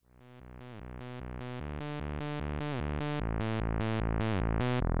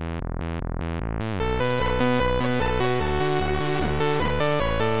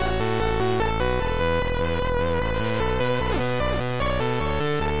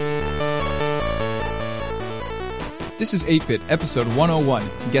This is 8-Bit, episode 101,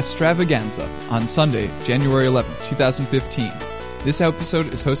 Gueststravaganza, on Sunday, January 11th, 2015. This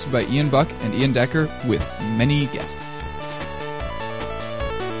episode is hosted by Ian Buck and Ian Decker, with many guests.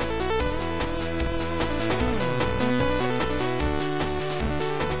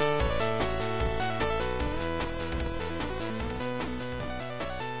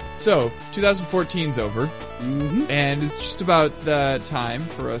 So, 2014's over, and it's just about the time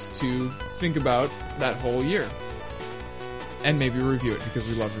for us to think about that whole year. And maybe review it, because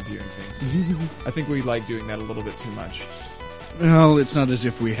we love reviewing things. I think we like doing that a little bit too much. Well, it's not as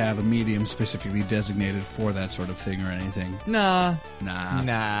if we have a medium specifically designated for that sort of thing or anything. Nah.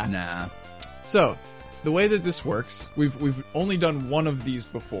 Nah. So, the way that this works, we've only done one of these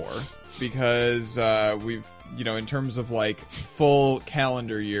before, because we've, in terms of like full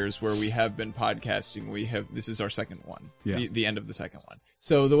calendar years where we have been podcasting, this is our second one. Yeah. The end of the second one.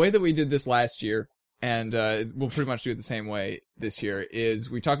 So the way that we did this last year, and we'll pretty much do it the same way this year,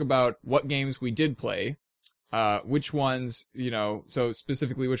 is we talk about what games we did play, which ones, so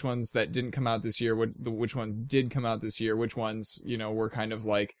specifically which ones that didn't come out this year, which ones did come out this year, which ones, were kind of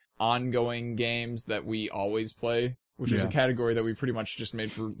like ongoing games that we always play, which is a category that we pretty much just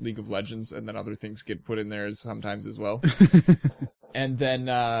made for League of Legends, and then other things get put in there sometimes as well. and then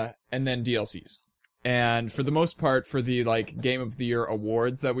DLCs. And for the most part, for the Game of the Year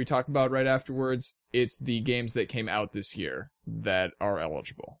awards that we talk about right afterwards, it's the games that came out this year that are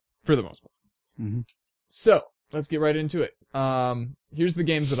eligible, for the most part. Mm-hmm. So, let's get right into it. Here's the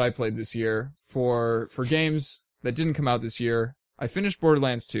games that I played this year. For games that didn't come out this year, I finished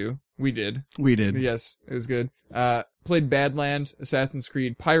Borderlands 2. We did. Yes, it was good. Played Badland, Assassin's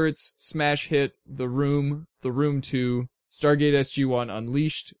Creed Pirates, Smash Hit, The Room 2, Stargate SG-1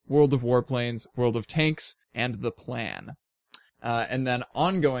 Unleashed, World of Warplanes, World of Tanks, and The Plan. And then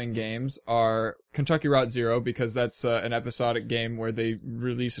ongoing games are Kentucky Route Zero, because that's an episodic game where they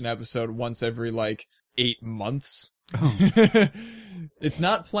release an episode once every 8 months. Oh. It's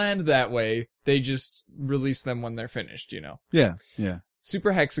not planned that way. They just release them when they're finished, Yeah.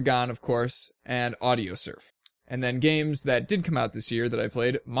 Super Hexagon, of course, and Audio Surf. And then games that did come out this year that I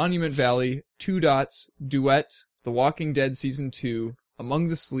played: Monument Valley, Two Dots, Duet, The Walking Dead Season 2, Among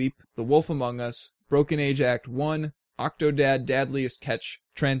the Sleep, The Wolf Among Us, Broken Age Act 1, Octodad Dadliest Catch,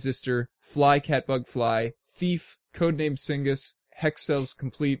 Transistor, Fly Catbug Fly, Thief, Codenamed Singus, Hex Cells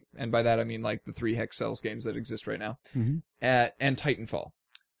Complete, and by that I mean the 3 Hex Cells games that exist right now, and Titanfall.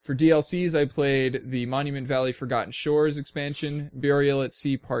 For DLCs, I played the Monument Valley Forgotten Shores expansion, Burial at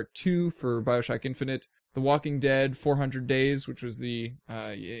Sea Part 2 for Bioshock Infinite, The Walking Dead 400 Days, which was the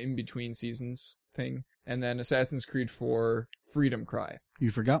in-between seasons thing, and then Assassin's Creed 4 Freedom Cry.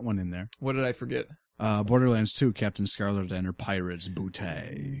 You forgot one in there. What did I forget? Borderlands 2, Captain Scarlet and her Pirates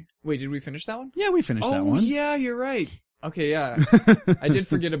Bootay. Wait, did we finish that one? Yeah, we finished that one. Oh, yeah, you're right. Okay, yeah. I did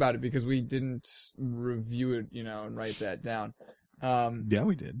forget about it because we didn't review it, and write that down. Yeah,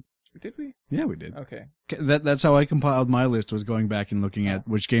 we did. Did we? Yeah, we did. Okay. That's how I compiled my list, was going back and looking at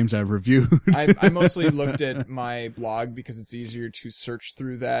which games I've reviewed. I mostly looked at my blog because it's easier to search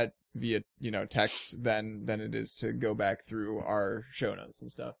through that via, text than it is to go back through our show notes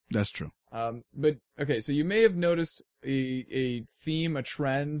and stuff. That's true. But, okay, so you may have noticed a theme, a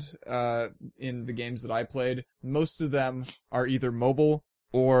trend, in the games that I played. Most of them are either mobile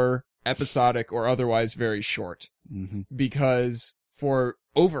or episodic or otherwise very short. Mm-hmm. Because for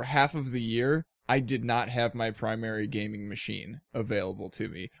over half of the year, I did not have my primary gaming machine available to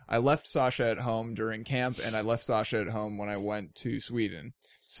me. I left Sasha at home during camp, and I left Sasha at home when I went to Sweden.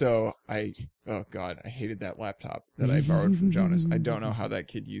 So I hated that laptop that I borrowed from Jonas. I don't know how that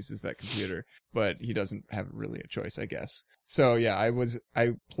kid uses that computer, but he doesn't have really a choice, I guess. So yeah, I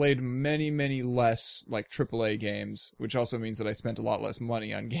played many, many less AAA games, which also means that I spent a lot less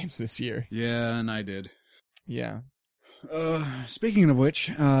money on games this year. Yeah, and I did. Yeah. Speaking of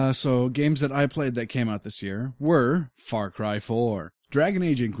which, so games that I played that came out this year were Far Cry 4, Dragon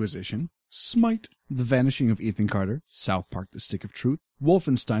Age Inquisition, Smite, The Vanishing of Ethan Carter, South Park: The Stick of Truth,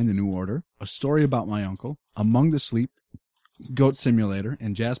 Wolfenstein: The New Order, A Story About My Uncle, Among the Sleep, Goat Simulator,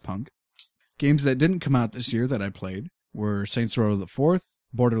 and Jazzpunk. Games that didn't come out this year that I played were Saints Row IV,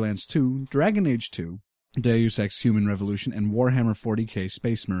 Borderlands 2, Dragon Age 2, Deus Ex Human Revolution, and Warhammer 40k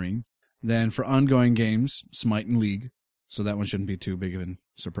Space Marine. Then for ongoing games, Smite and League. So that one shouldn't be too big of a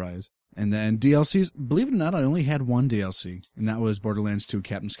surprise. And then DLCs, believe it or not, I only had one DLC, and that was Borderlands 2,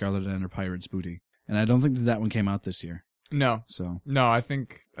 Captain Scarlet and her Pirates Booty. And I don't think that one came out this year. No. So no, I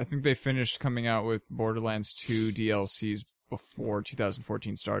think they finished coming out with Borderlands 2 DLCs before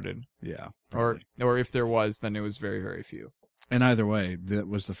 2014 started. Yeah. Probably. Or if there was, then it was very, very few. And either way, that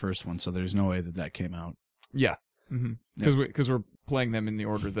was the first one, so there's no way that came out. Yeah. Because we're playing them in the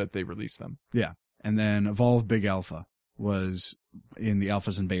order that they release them. Yeah. And then Evolve Big Alpha was in the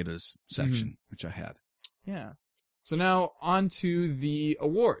alphas and betas section, which I had. Yeah. So now on to the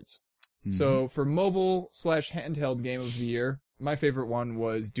awards. So for mobile/handheld game of the year, my favorite one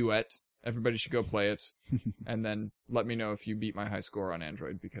was Duet. Everybody should go play it. And then let me know if you beat my high score on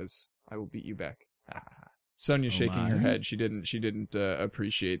Android, because I will beat you back. Sonia's shaking her head. She didn't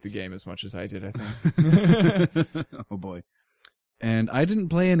appreciate the game as much as I did, I think. Oh boy. And I didn't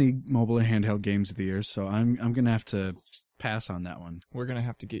play any mobile or handheld games of the year, so I'm gonna have to pass on that one. We're gonna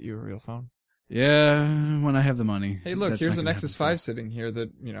have to get you a real phone. Yeah, when I have the money. Hey, look, here's a Nexus 5 sitting here that,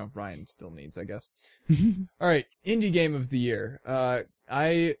 Ryan still needs, I guess. All right, indie game of the year.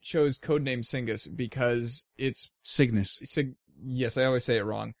 I chose Codename Cygnus because it's... Cygnus. Yes, I always say it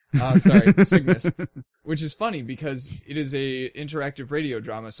wrong. Sorry, Cygnus. Which is funny because it is a interactive radio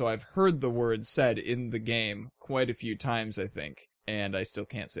drama, so I've heard the word said in the game quite a few times, I think, and I still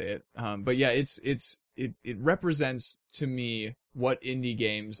can't say it. But yeah, it represents to me what indie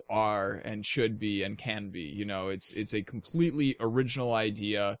games are and should be and can be. It's a completely original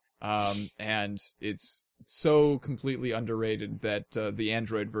idea, and it's so completely underrated that the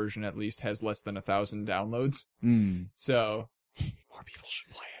Android version at least has less than 1,000 downloads. So more people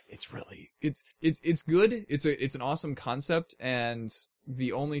should play it. It's really it's good. It's an awesome concept, and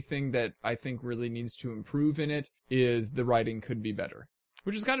the only thing that I think really needs to improve in it is the writing could be better.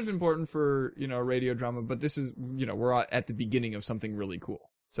 Which is kind of important for, radio drama, but this is, we're at the beginning of something really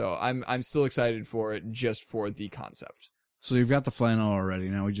cool. So I'm still excited for it just for the concept. So you've got the flannel already.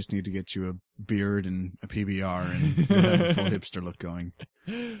 Now we just need to get you a beard and a PBR and you'll have a full hipster look going.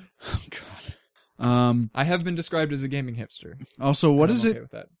 Oh, God. I have been described as a gaming hipster. Also, what is okay it?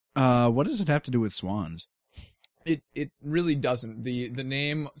 With that. What does it have to do with swans? It really doesn't. The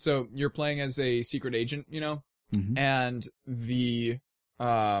name, so you're playing as a secret agent, and the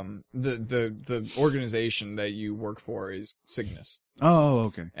organization that you work for is Cygnus. Oh,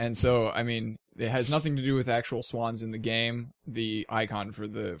 okay. And so, I mean, it has nothing to do with actual swans in the game. The icon for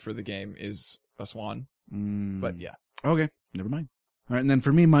the game is a swan. But yeah. Okay, never mind. All right, and then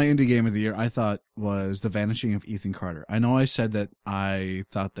for me, my indie game of the year, I thought was The Vanishing of Ethan Carter. I know I said that I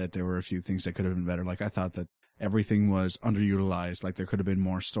thought that there were a few things that could have been better. Like, I thought that everything was underutilized. Like, there could have been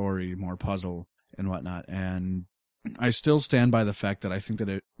more story, more puzzle, and whatnot. And I still stand by the fact that I think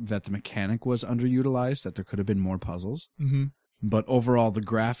that the mechanic was underutilized, that there could have been more puzzles. Mm-hmm. But overall, the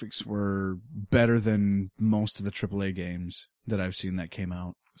graphics were better than most of the AAA games that I've seen that came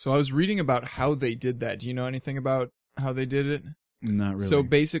out. So I was reading about how they did that. Do you know anything about how they did it? Not really. So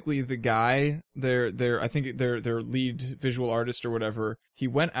basically, the guy, I think their lead visual artist or whatever, he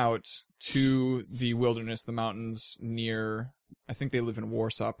went out to the wilderness, the mountains near, I think they live in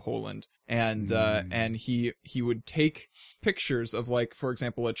Warsaw, Poland, and he would take pictures of, like, for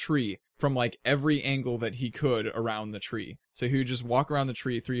example, a tree from, like, every angle that he could around the tree. So he would just walk around the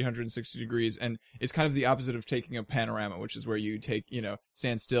tree 360 degrees, and it's kind of the opposite of taking a panorama, which is where you take,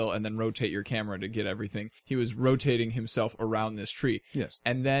 stand still and then rotate your camera to get everything. He was rotating himself around this tree. Yes.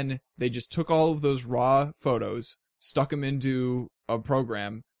 And then they just took all of those raw photos, stuck them into a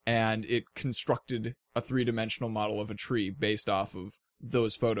program, and it constructed a three-dimensional model of a tree based off of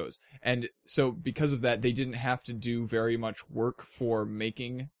those photos. And so because of that, they didn't have to do very much work for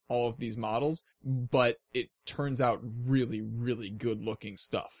making all of these models, but it turns out really, really good looking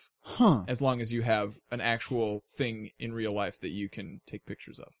stuff. Huh. As long as you have an actual thing in real life that you can take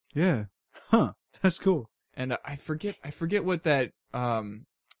pictures of. Yeah. Huh. That's cool. And I forget what that,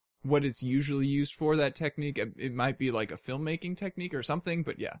 what it's usually used for, that technique. It might be like a filmmaking technique or something,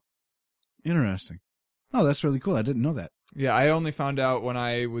 but yeah. Interesting. Oh, that's really cool. I didn't know that. Yeah, I only found out when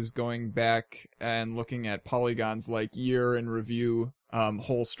I was going back and looking at Polygon's, like, year in review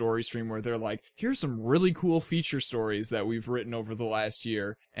whole story stream where they're like, here's some really cool feature stories that we've written over the last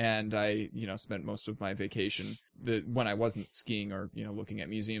year. And I, spent most of my vacation when I wasn't skiing or, looking at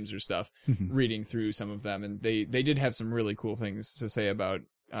museums or stuff, reading through some of them. And they did have some really cool things to say about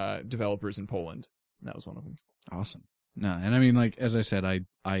developers in Poland. And that was one of them. Awesome. No, and I mean, like, as I said,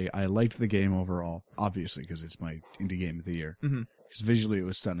 I liked the game overall, obviously, because it's my indie game of the year. Mm-hmm. Because visually it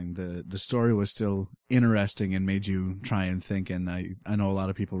was stunning. The story was still interesting and made you try and think, and I know a lot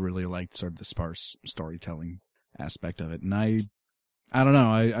of people really liked sort of the sparse storytelling aspect of it. And I don't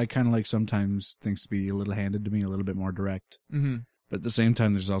know, I kind of like sometimes things to be a little handed to me, a little bit more direct. Mm-hmm. But at the same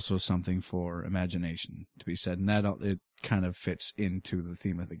time, there's also something for imagination to be said, and that it kind of fits into the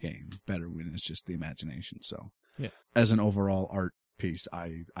theme of the game better when it's just the imagination, so... Yeah. As an overall art piece,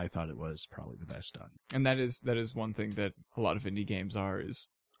 I thought it was probably the best done. And that is one thing that a lot of indie games are, is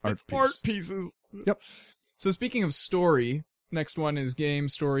art pieces. Yep. So speaking of story, next one is Game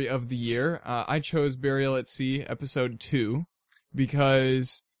Story of the Year. I chose Burial at Sea, Episode 2,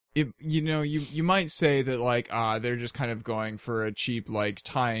 because you might say that like they're just kind of going for a cheap like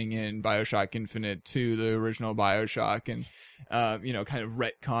tying in BioShock Infinite to the original BioShock and kind of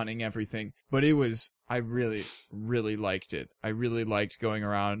retconning everything. But I really liked it. I really liked going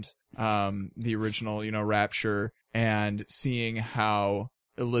around the original Rapture and seeing how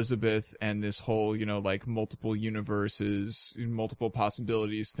Elizabeth and this whole like multiple universes, multiple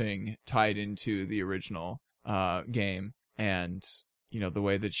possibilities thing tied into the original game, and the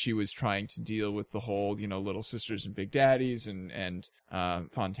way that she was trying to deal with the whole, Little Sisters and Big Daddies and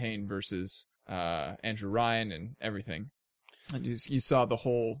Fontaine versus Andrew Ryan and everything. And you saw the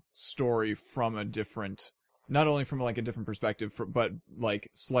whole story from a different, not only from like a different perspective, but like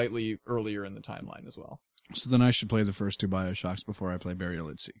slightly earlier in the timeline as well. So then I should play the first 2 BioShocks before I play Burial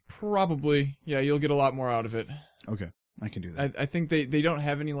at Sea. Probably. Yeah, you'll get a lot more out of it. Okay, I can do that. I think they don't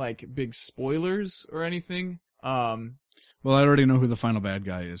have any like big spoilers or anything. Well, I already know who the final bad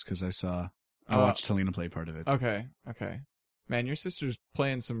guy is because I watched Talina play part of it. Okay. Man, your sister's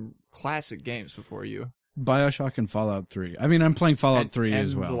playing some classic games before you. BioShock and Fallout 3. I mean, I'm playing Fallout 3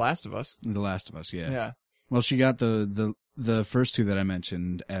 as well. The Last of Us. The Last of Us, yeah. Yeah. Well, she got the first 2 that I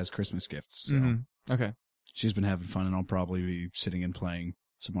mentioned as Christmas gifts. So Mm-hmm. Okay. she's been having fun, and I'll probably be sitting and playing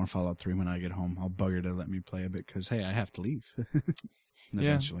some more Fallout 3 when I get home. I'll bug her to let me play a bit because, hey, I have to leave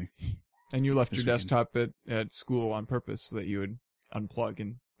eventually. And you left This your weekend. desktop at school on purpose so that you would unplug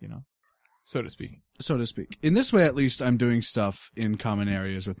and, so to speak. So to speak. In this way, at least, I'm doing stuff in common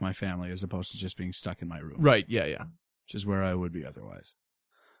areas with my family as opposed to just being stuck in my room. Right, yeah. Which is where I would be otherwise.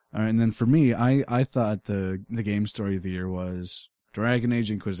 All right, and then for me, I thought the game story of the year was Dragon Age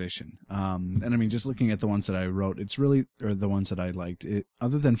Inquisition. And I mean, just looking at the ones that I wrote, it's really, or the ones that I liked,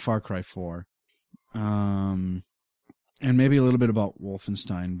 other than Far Cry 4, and maybe a little bit about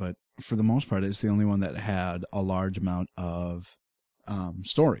Wolfenstein, but for the most part, it's the only one that had a large amount of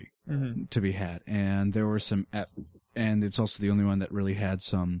story to be had. And there were some, and it's also the only one that really had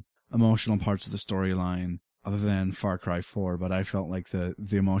some emotional parts of the storyline other than Far Cry 4, but I felt like the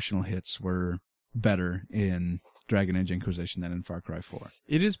emotional hits were better in Dragon Age Inquisition than in Far Cry 4.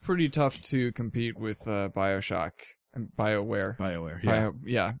 It is pretty tough to compete with BioShock and BioWare.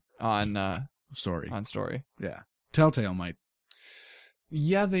 BioWare, on story. On story. Yeah. Telltale might.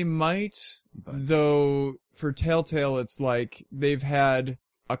 Yeah, they might. But Though for Telltale, it's like they've had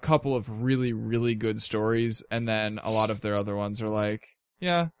a couple of really, really good stories, and then a lot of their other ones are like,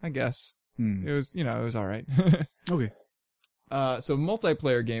 yeah, I guess. It was, it was all right. Okay. So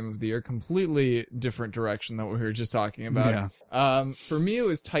multiplayer game of the year, completely different direction than what we were just talking about. Yeah. For me, it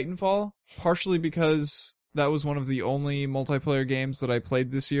was Titanfall, partially because that was one of the only multiplayer games that I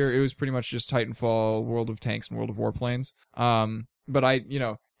played this year. It was pretty much just Titanfall, World of Tanks, and World of Warplanes. But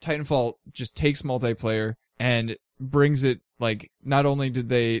Titanfall just takes multiplayer and brings it, like, not only did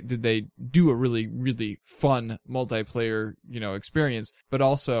they do a really, really fun multiplayer, experience, but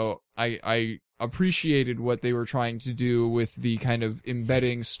also I appreciated what they were trying to do with the kind of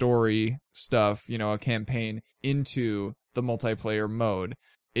embedding story stuff, a campaign into the multiplayer mode.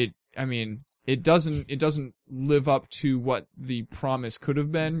 It doesn't live up to what the promise could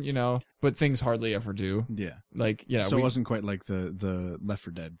have been, but things hardly ever do. Yeah. Like, So it wasn't quite like the Left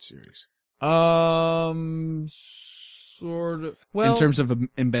 4 Dead series. Sort of. Well, in terms of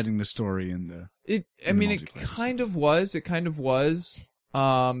embedding the story in the. It multiplayer kind of was. It kind of was.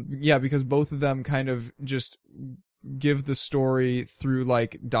 Yeah, because both of them kind of just give the story through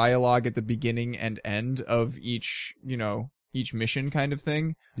like dialogue at the beginning and end of each mission kind of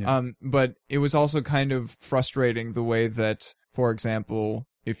thing. Yeah. But it was also kind of frustrating the way that, for example,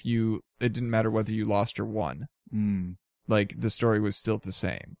 it didn't matter whether you lost or won. Like the story was still the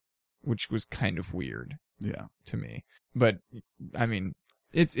same, which was kind of weird. Yeah. To me. But I mean,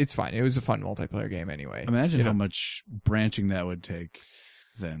 it's fine. It was a fun multiplayer game anyway. Imagine how much branching that would take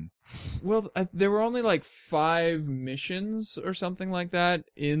then. Well, there were only like 5 missions or something like that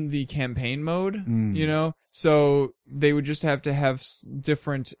in the campaign mode, so they would just have to have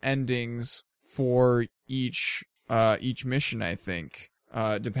different endings for each mission, I think,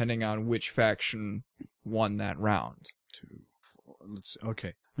 depending on which faction won that round. 2, 4.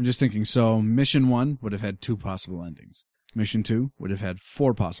 Okay. I'm just thinking. So mission 1 would have had 2 possible endings. Mission 2 would have had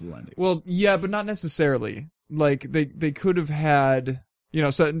 4 possible endings. Well, yeah, but not necessarily. Like they could have had.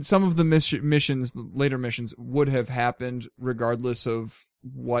 So some of the missions, later missions, would have happened regardless of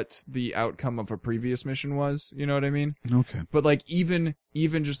what the outcome of a previous mission was. You know what I mean? Okay. But like even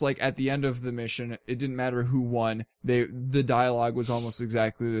just like at the end of the mission, it didn't matter who won. The dialogue was almost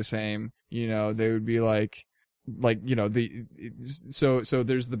exactly the same. They would be like, like, you know, so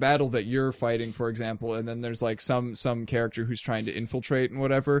there's the battle that you're fighting, for example, and then there's like some character who's trying to infiltrate and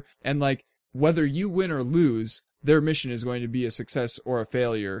whatever, and like whether you win or lose, their mission is going to be a success or a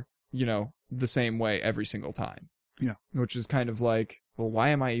failure, you know, the same way every single time. Yeah. Which is kind of like, well, why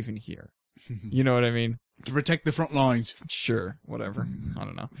am I even here? You know what I mean? To protect the front lines. Sure, whatever. I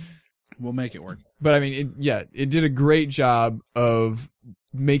don't know. We'll make it work. But I mean, it did a great job of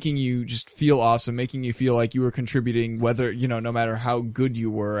making you just feel awesome, making you feel like you were contributing, whether, you know, no matter how good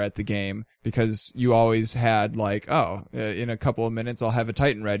you were at the game, because you always had like, in a couple of minutes I'll have a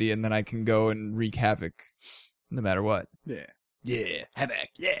Titan ready and then I can go and wreak havoc no matter what. Yeah. Yeah. Havoc.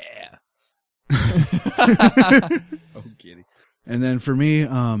 Yeah. Oh, kitty. And then for me,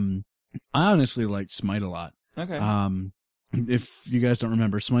 I honestly liked Smite a lot. Okay. If you guys don't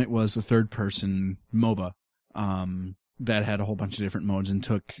remember, Smite was a third-person MOBA that had a whole bunch of different modes and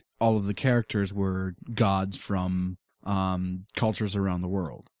took all of the characters were gods from cultures around the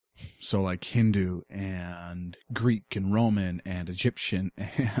world. So like Hindu and Greek and Roman and Egyptian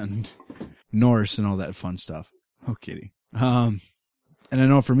and Norse and all that fun stuff. Oh, kitty. And I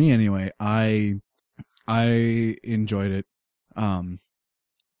know for me anyway, I enjoyed it.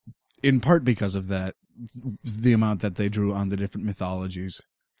 In part because of that, the amount that they drew on the different mythologies,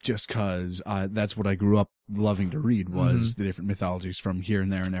 just because that's what I grew up loving to read was the different mythologies from here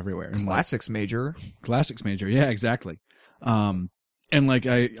and there and everywhere. And Classics major. Classics major, yeah, exactly. And like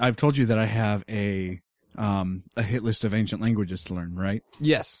I've told you that I have a hit list of ancient languages to learn, right?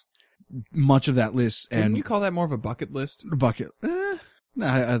 Yes. Much of that list, Wouldn't and you call that more of a bucket list? bucket,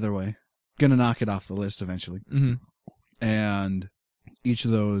 either way, gonna knock it off the list eventually. Mm-hmm. And each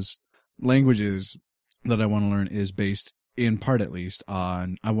of those languages that I want to learn is based, in part at least,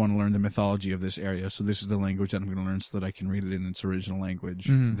 on I want to learn the mythology of this area. So this is the language that I'm going to learn so that I can read it in its original language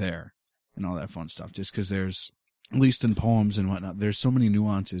there and all that fun stuff. Just because there's, at least in poems and whatnot, there's so many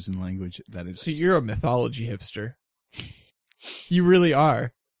nuances in language that it's... So you're a mythology hipster. You really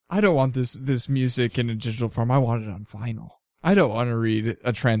are. I don't want this music in a digital form. I want it on vinyl. I don't want to read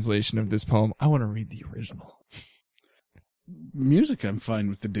a translation of this poem. I want to read the original. Music, I'm fine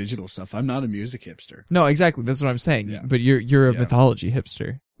with the digital stuff. I'm not a music hipster. No, exactly. That's what I'm saying. Yeah. But you're a Yeah. mythology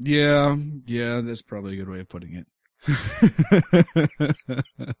hipster. Yeah, that's probably a good way of putting it.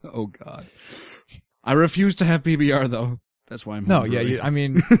 Oh, God. I refuse to have PBR, though. That's why I'm No, homebrewing. yeah, I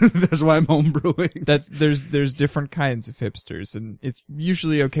mean, That's why I'm homebrewing. there's different kinds of hipsters, and it's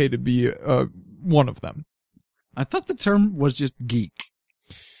usually okay to be one of them. I thought the term was just geek.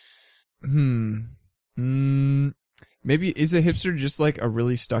 Maybe is a hipster just like a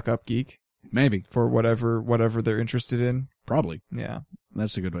really stuck-up geek Maybe. for whatever they're interested in? Probably. Yeah.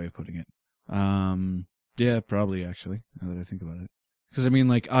 That's a good way of putting it. Yeah, probably, actually, now that I think about it. Because, I mean,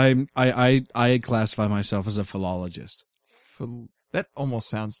 like, I classify myself as a philologist. That almost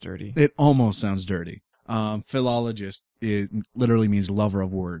sounds dirty. It almost sounds dirty. Philologist, it literally means lover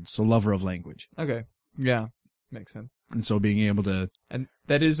of words, so lover of language. Okay. Yeah. Makes sense. And so being able to... And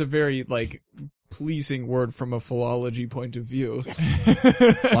that is a very, like, pleasing word from a philology point of view.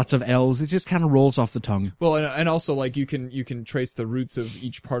 Lots of L's. It just kind of rolls off the tongue. Well, and also, like, you can trace the roots of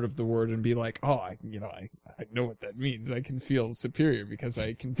each part of the word and be like, oh, I know what that means. I can feel superior because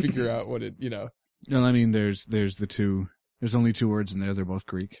I can figure out what it, Well, I mean, there's the two... There's only two words in there. They're both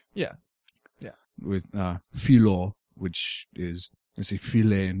Greek. Yeah. Yeah. With philo, which is, let's say,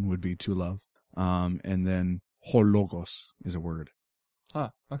 philein would be to love. And then hologos is a word. Huh.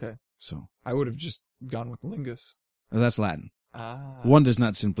 Okay. So I would have just gone with lingus. that's Latin. Ah. One does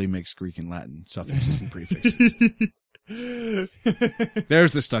not simply mix Greek and Latin suffixes and prefixes.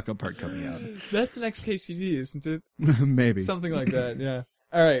 There's the stuck-up part coming out. That's an XKCD, isn't it? Maybe. Something like that, yeah.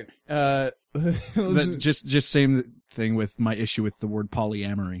 All right. That, just same thing with my issue with the word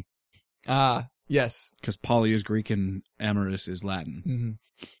polyamory. Ah, yes. Because poly is Greek and amorous is Latin. Mm-hmm.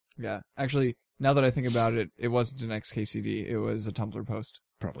 Yeah. Actually, now that I think about it, it wasn't an XKCD. It was a Tumblr post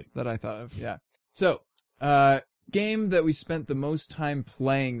Probably. that I thought of. Yeah. So, game that we spent the most time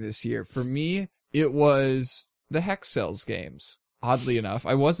playing this year. For me, it was the Hex Cells games. Oddly enough,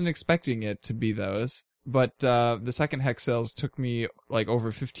 I wasn't expecting it to be those. But the second Hex Cells took me like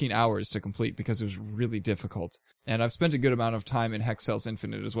over 15 hours to complete because it was really difficult. And I've spent a good amount of time in Hex Cells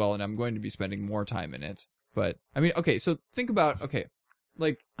Infinite as well, and I'm going to be spending more time in it. But, I mean, okay, so think about,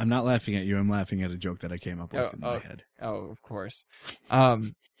 like... I'm not laughing at you, I'm laughing at a joke that I came up with in my head. Oh, of course.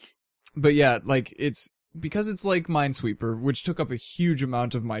 But yeah, like, because it's like Minesweeper, which took up a huge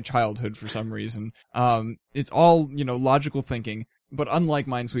amount of my childhood for some reason. It's all, logical thinking. But unlike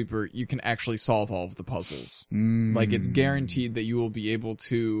Minesweeper, you can actually solve all of the puzzles. Like, it's guaranteed that you will be able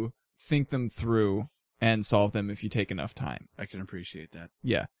to think them through and solve them if you take enough time. I can appreciate that.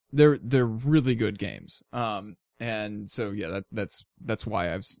 Yeah, they're really good games. And so yeah, that's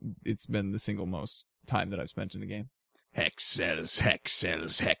why it's been the single most time that I've spent in a game. Hexels,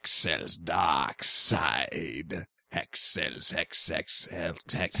 Hexels, Hexels, dark side. Hexels,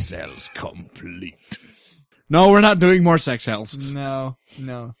 Hexels, complete. No, we're not doing more sex hells. No.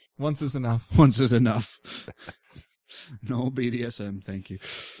 Once is enough. Once is enough. No BDSM, thank you.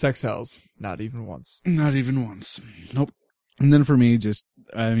 Sex hells, not even once. Not even once. Nope. And then for me,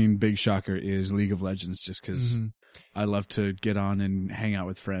 big shocker is League of Legends, just because I love to get on and hang out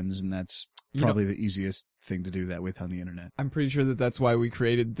with friends, and that's probably the easiest thing to do that with on the internet. I'm pretty sure that's why we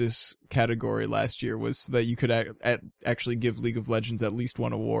created this category last year, was so that you could actually give League of Legends at least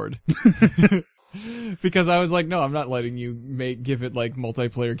one award. Because I was like, no, I'm not letting you give it like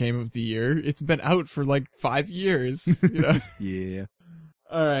multiplayer game of the year. It's been out for like 5 years. You know? Yeah.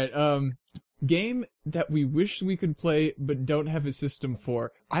 All right. Game that we wish we could play but don't have a system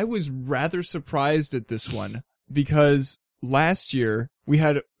for. I was rather surprised at this one because last year we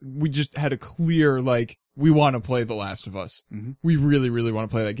just had a clear like, we want to play The Last of Us. Mm-hmm. We really, really want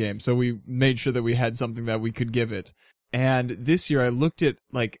to play that game. So we made sure that we had something that we could give it. And this year I looked at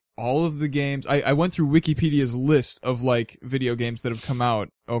like all of the games. I went through Wikipedia's list of like video games that have come out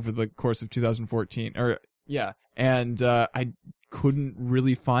over the course of 2014 and I couldn't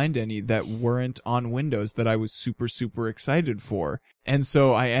really find any that weren't on Windows that I was super, super excited for. And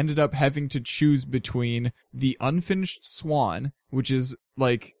so I ended up having to choose between The Unfinished Swan, which is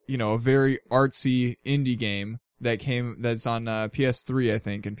like, a very artsy indie game that's on PS3, I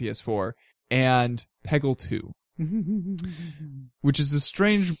think, and PS4, and Peggle 2. Which is a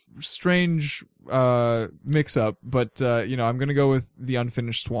strange mix-up, but I'm gonna go with The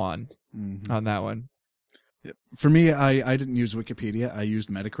Unfinished Swan on that one. For me, I didn't use Wikipedia. I used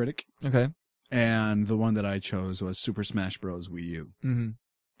Metacritic, Okay. and the one that I chose was Super Smash Bros. Wii U, Mm-hmm.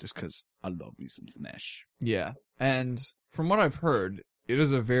 just because I love me some Smash. Yeah, and from what I've heard, it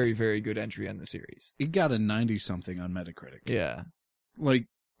is a very, very good entry on the series. It got a 90-something on Metacritic. Yeah. Like,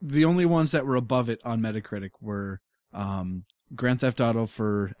 the only ones that were above it on Metacritic were Grand Theft Auto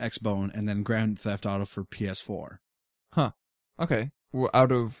for Xbone and then Grand Theft Auto for PS4. Huh. Okay. Well,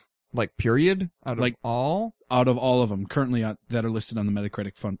 out of, like, period? Out of Like, all? Out of all of them currently that are listed on the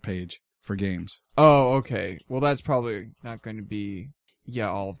Metacritic front page for games. Oh, okay. Well, that's probably not going to be,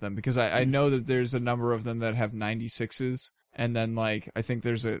 all of them, because I know that there's a number of them that have 96s, and then, like, I think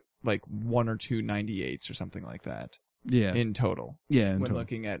there's one or two 98s or something like that. Yeah. In total. Yeah, when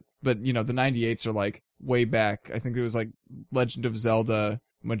looking at, but the 98s are like way back. I think it was like Legend of Zelda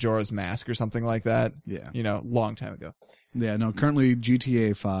Majora's Mask or something like that. Yeah. Long time ago. Yeah, no, currently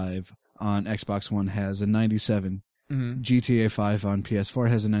GTA 5 on Xbox One has a 97. Mm-hmm. GTA 5 on PS4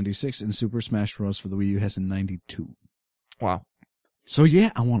 has a 96, and Super Smash Bros. For the Wii U has a 92. Wow. So yeah,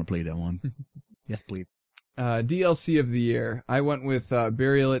 I want to play that one. Yes, please. DLC of the year. I went with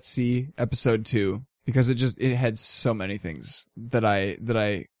Burial at Sea Episode 2. Because it had so many things that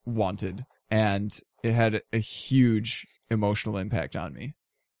I wanted, and it had a huge emotional impact on me.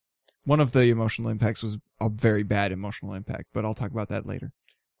 One of the emotional impacts was a very bad emotional impact, but I'll talk about that later.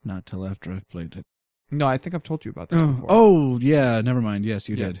 Not till after I've played it. No, I think I've told you about that before. Oh, yeah, never mind. Yes,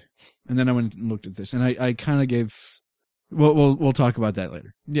 you did. And then I went and looked at this, and I kind of gave... We'll talk about that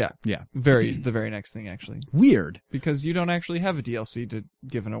later. Yeah. Yeah. The very next thing, actually. Weird. Because you don't actually have a DLC to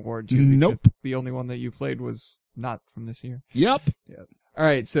give an award to. Nope. The only one that you played was not from this year. Yep. Yeah. All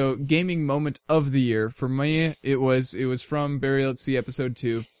right, so gaming moment of the year. For me, it was from Burial at Sea Episode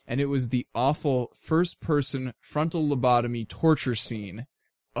 2, and it was the awful first-person frontal lobotomy torture scene.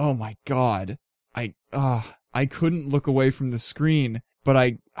 Oh my god. I couldn't look away from the screen, but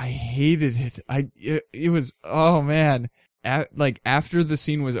I hated it. It was, oh man. After the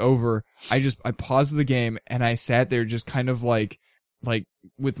scene was over, I paused the game and I sat there just kind of like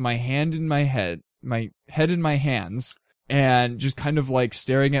with my head in my hands, and just kind of like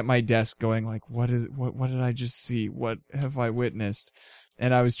staring at my desk going like, what did I just see? What have I witnessed?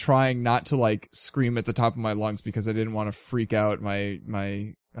 And I was trying not to like scream at the top of my lungs because I didn't want to freak out my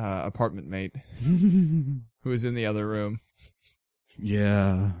apartment mate who was in the other room.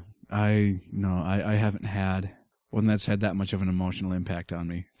 Yeah, I haven't had one that's had that much of an emotional impact on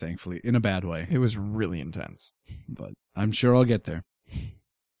me, thankfully, in a bad way. It was really intense. But I'm sure I'll get there.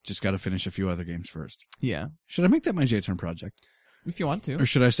 Just got to finish a few other games first. Yeah. Should I make that my J-Turn project? If you want to. Or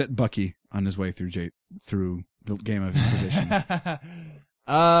should I set Bucky on his way through the Game of Inquisition?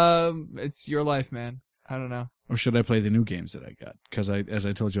 It's your life, man. I don't know. Or should I play the new games that I got? Because as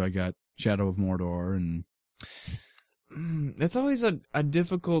I told you, I got Shadow of Mordor and... It's always a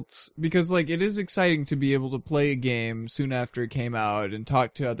difficult, because like it is exciting to be able to play a game soon after it came out and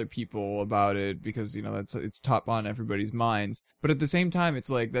talk to other people about it, because it's top on everybody's minds. But at the same time, it's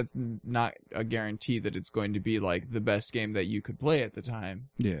like that's not a guarantee that it's going to be like the best game that you could play at the time.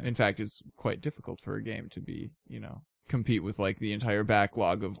 Yeah. In fact, it's quite difficult for a game to be, compete with like the entire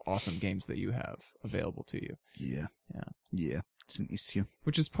backlog of awesome games that you have available to you. Yeah. It's an issue.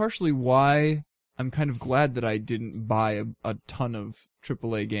 Which is partially why I'm kind of glad that I didn't buy a ton of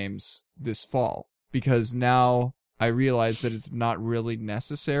AAA games this fall, because now I realize that it's not really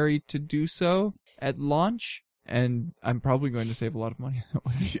necessary to do so at launch, and I'm probably going to save a lot of money that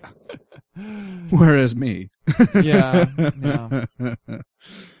way. Yeah. Whereas me. Yeah.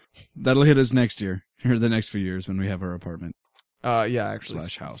 That'll hit us next year, or the next few years when we have our apartment. Yeah, actually.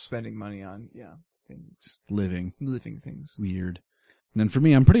 / house. Spending money on, things. Living things. Weird. And then for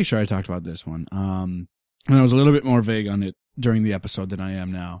me, I'm pretty sure I talked about this one. And I was a little bit more vague on it during the episode than I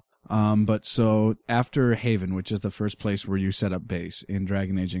am now. But so after Haven, which is the first place where you set up base in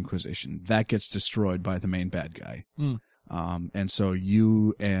Dragon Age Inquisition, that gets destroyed by the main bad guy. And so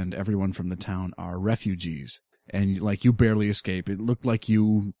you and everyone from the town are refugees, and like you barely escape. It looked like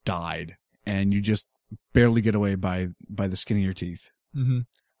you died, and you just barely get away by the skin of your teeth.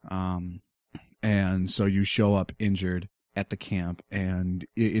 Mm-hmm. And so you show up injured at the camp, and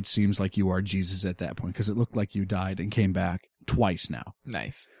it seems like you are Jesus at that point, because it looked like you died and came back twice now.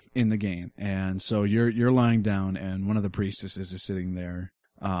 Nice. In the game. And so you're lying down, and one of the priestesses is sitting there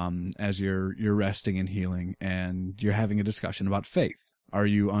as you're resting and healing, and you're having a discussion about faith. Are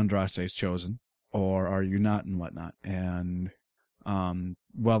you Andraste's chosen, or are you not, and whatnot? And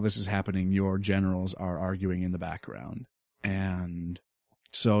while this is happening, your generals are arguing in the background. And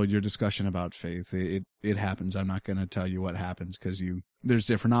so your discussion about faith, it happens. I'm not going to tell you what happens, because there's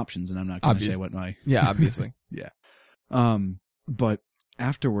different options, and I'm not going to say what my... Yeah, obviously. Yeah. But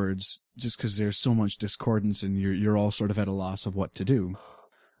afterwards, just because there's so much discordance and you're all sort of at a loss of what to do,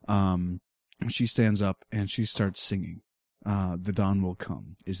 she stands up and she starts singing. The Dawn Will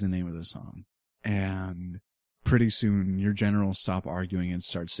Come is the name of the song. And pretty soon your generals stop arguing and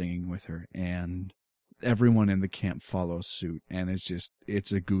start singing with her, and everyone in the camp follows suit, and it's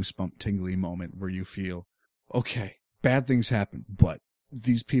a goosebump tingly moment where you feel, okay, bad things happen, but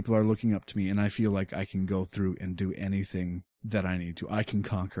these people are looking up to me, and I feel like I can go through and do anything that I need to. I can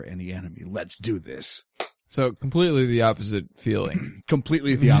conquer any enemy. Let's do this. So completely the opposite feeling.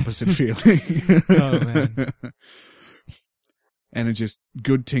 Completely the opposite feeling. Oh, man. And it's just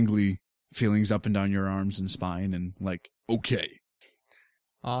good tingly feelings up and down your arms and spine, and like, okay.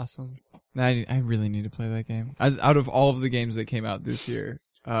 Awesome. I really need to play that game. Out of all of the games that came out this year,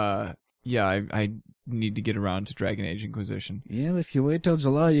 I need to get around to Dragon Age Inquisition. Yeah, if you wait till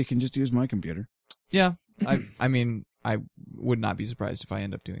July, you can just use my computer. Yeah, I mean, I would not be surprised if I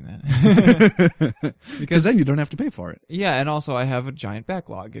end up doing that. Because then you don't have to pay for it. Yeah, and also I have a giant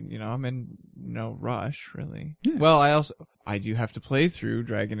backlog, and I'm in no rush, really. Yeah. Well, I do have to play through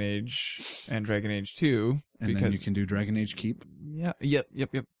Dragon Age and Dragon Age 2. And then you can do Dragon Age Keep. Yeah, yep.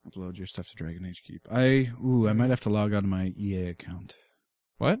 Upload your stuff to Dragon Age Keep. I might have to log on to my EA account.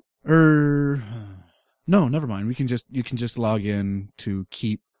 What? No, never mind. You can just log in to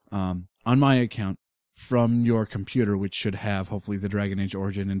Keep on my account from your computer, which should have hopefully the Dragon Age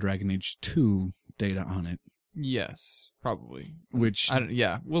Origin and Dragon Age 2 data on it. Yes, probably. Which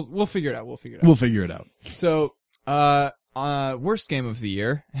we'll figure it out. We'll figure it out. So, worst game of the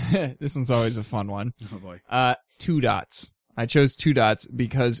year. This one's always a fun one. Oh boy. 2 Dots. I chose 2 Dots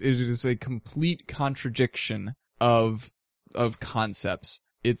because it is a complete contradiction of concepts.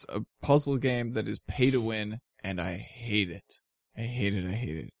 It's a puzzle game that is pay to win, and I hate it. I hate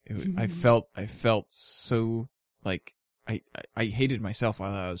it. I felt so like I hated myself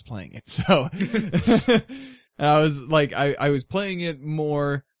while I was playing it. So I was like, I was playing it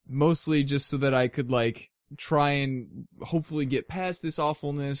mostly just so that I could like try and hopefully get past this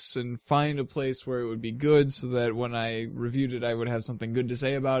awfulness and find a place where it would be good, so that when I reviewed it, I would have something good to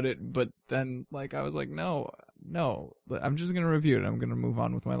say about it. But then like I was like, no, I'm just gonna review it. I'm gonna move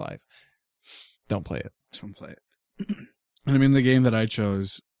on with my life. Don't play it. Don't play it. And I mean, the game that I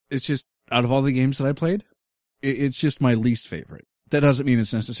chose, it's just, out of all the games that I played, it's just my least favorite. That doesn't mean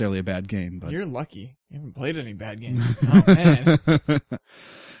it's necessarily a bad game, but... You're lucky. You haven't played any bad games. Oh, man.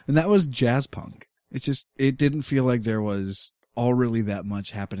 And that was Jazzpunk. It didn't feel like there was all really that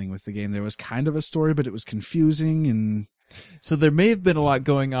much happening with the game. There was kind of a story, but it was confusing, and... So there may have been a lot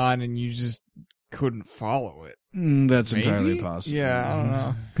going on, and you just couldn't follow it. That's Maybe? entirely possible. Yeah, I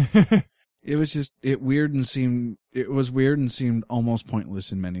don't know. It was just, it was weird and seemed almost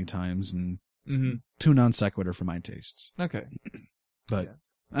pointless in many times, and Mm-hmm. Too non sequitur for my tastes. Okay. But Yeah.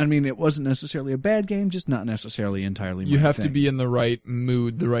 I mean, it wasn't necessarily a bad game, just not necessarily entirely. You my have thing. to be in the right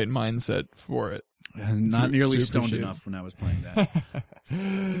mood, the right mindset for it. Not nearly to stoned appreciate. enough when I was playing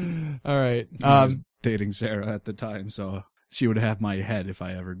that. All right. I was dating Sarah at the time, so she would have my head if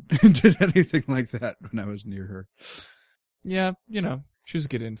I ever did anything like that when I was near her. Yeah, she was a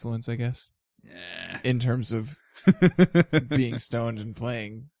good influence, I guess, Yeah. in terms of being stoned and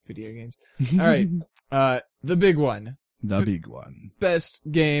playing video games. All right. The big one. The big one. Best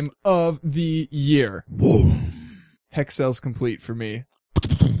game of the year. Whoa. Hexcel's Complete for me.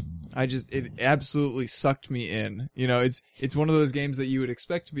 It absolutely sucked me in. It's one of those games that you would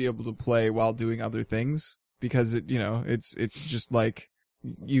expect to be able to play while doing other things because it's just like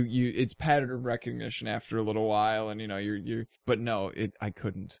it's pattern recognition after a little while and but no, I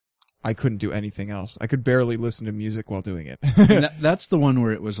couldn't do anything else. I could barely listen to music while doing it. That's the one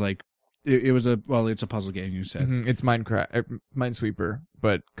where it was like, it's a puzzle game, you said. Mm-hmm. It's Minesweeper,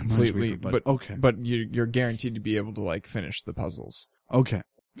 but completely, Minesweeper, okay. But you're guaranteed to be able to like finish the puzzles. Okay.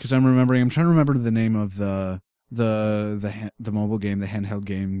 Because I'm trying to remember the name of the mobile game, the handheld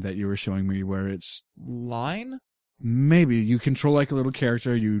game that you were showing me, where it's Line? maybe you control like a little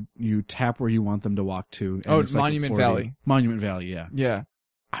character, you tap where you want them to walk to. And Oh, it's like Monument 4D. Valley. Monument Valley, yeah. Yeah,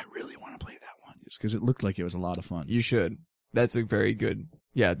 I really want to play that one just because it looked like it was a lot of fun. you should. That's a very good.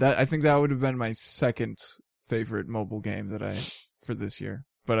 Yeah, I think that would have been my second favorite mobile game for this year.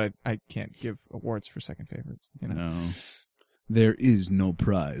 But I can't give awards for second favorites. No, there is no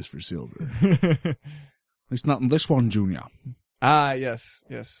prize for silver. At least not in this one, Junior. Ah, yes.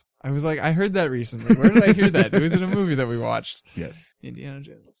 I was like, I heard that recently. Where did I hear that? It was in a movie that we watched. Yes. Indiana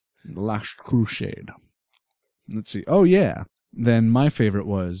Jones. Last Crusade. Let's see. Oh, yeah. Then my favorite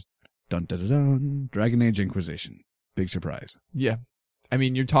was Dragon Age Inquisition. Big surprise. Yeah. I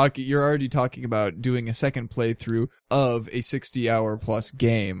mean, you're already talking about doing a second playthrough of a 60-hour plus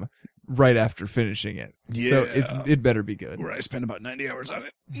game right after finishing it. Yeah. So it better be good. Where I spent about 90 hours on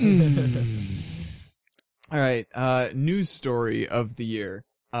it. All right. News story of the year.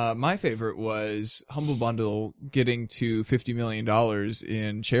 My favorite was Humble Bundle getting to $50 million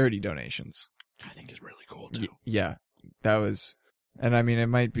in charity donations. I think is really cool, too. Yeah. That was... And I mean, it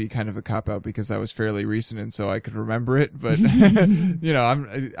might be kind of a cop-out because that was fairly recent and so I could remember it. But,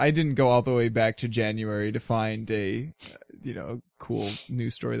 I didn't go all the way back to January to find a cool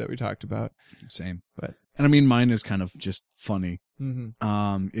news story that we talked about. Same. But And I mean, mine is kind of just funny.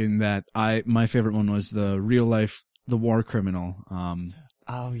 mm-hmm. In that my favorite one was the war criminal,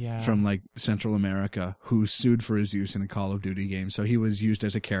 Oh, yeah. from like Central America who sued for his use in a Call of Duty game. So he was used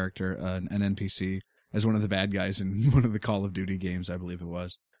as a character, an NPC, as one of the bad guys in one of the Call of Duty games, I believe it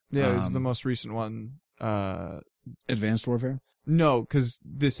was. Yeah, it was the most recent one. Advanced Warfare? No, because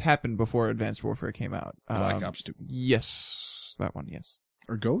this happened before Advanced Warfare came out. Black Ops 2. Yes, that one, yes.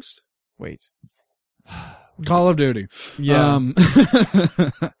 Or Ghost? Wait. Call of Duty. Yeah.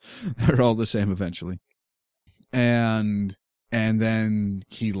 They're all the same eventually. And then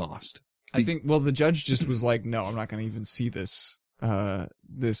he lost. I think, the judge just was like, no, I'm not going to even see this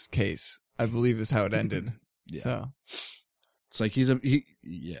case, I believe is how it ended. Yeah. So. It's like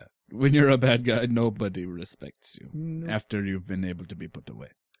yeah. When you're a bad guy, nobody respects you after you've been able to be put away.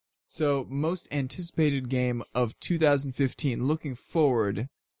 So, most anticipated game of 2015, looking forward,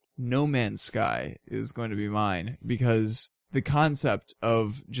 No Man's Sky is going to be mine, because the concept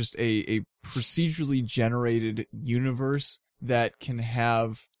of just a procedurally generated universe that can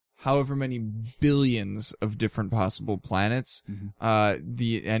have however many billions of different possible planets,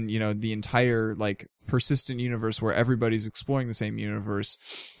 the entire like persistent universe where everybody's exploring the same universe,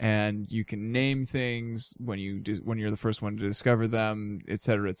 and you can name things when you're the first one to discover them,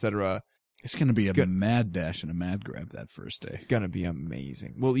 etc., etc. It's going to be a mad dash and a mad grab that first day. It's going to be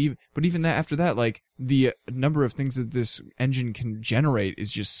amazing. Well, even that after that, like the number of things that this engine can generate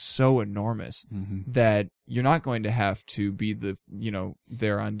is just so enormous that you're not going to have to be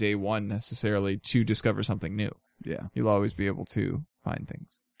there on day one necessarily to discover something new. Yeah. You'll always be able to find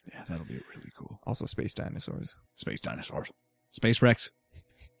things. Yeah, that'll be really cool. Also, space dinosaurs. Space dinosaurs. Space Rex.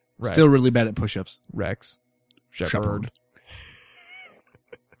 Right. Still really bad at push-ups. Rex. Shepherd.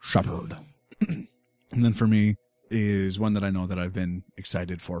 And then for me is one that I know that I've been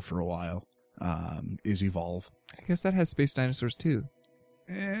excited for a while, is Evolve. I guess that has space dinosaurs too.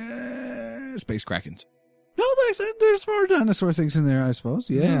 Space Krakens. No, there's more dinosaur things in there, I suppose.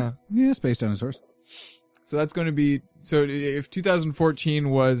 Yeah, space dinosaurs. So that's going to be... So if 2014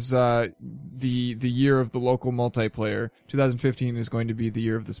 was the year of the local multiplayer, 2015 is going to be the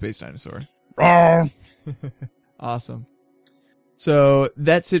year of the space dinosaur. Awesome. So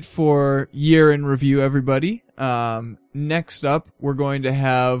that's it for year in review, everybody. Next up, we're going to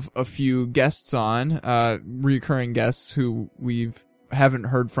have a few guests on, recurring guests who haven't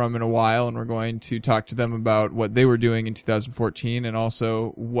heard from in a while, and we're going to talk to them about what they were doing in 2014 and also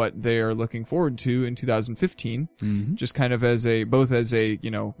what they are looking forward to in 2015. Mm-hmm. Just kind of both as a,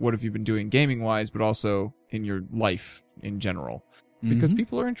 what have you been doing gaming wise, but also in your life in general. Because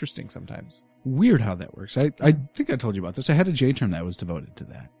people are interesting sometimes. Weird how that works. I think I told you about this. I had a J term that was devoted to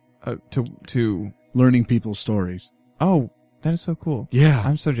that. To Learning people's stories. Oh, that is so cool. Yeah.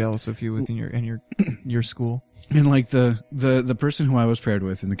 I'm so jealous of you within your school. And like the person who I was paired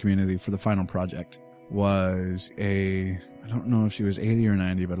with in the community for the final project was I don't know if she was 80 or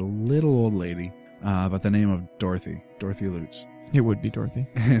 90, but a little old lady, by the name of Dorothy Lutz. It would be Dorothy.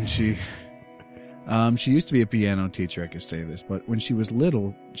 And she used to be a piano teacher at Gustavus, but when she was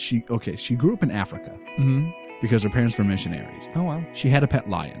little, she grew up in Africa because her parents were missionaries. Oh, wow. She had a pet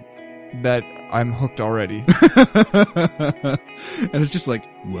lion. That I'm hooked already. And it's just like,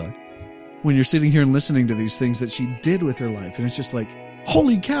 what? When you're sitting here and listening to these things that she did with her life, and it's just like,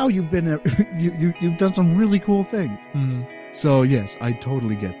 holy cow, you've done some really cool things. Mm-hmm. So yes, I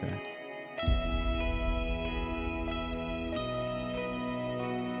totally get that.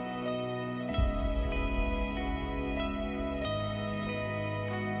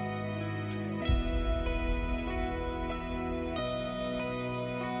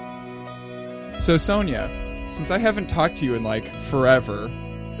 So Sonia, since I haven't talked to you in like forever,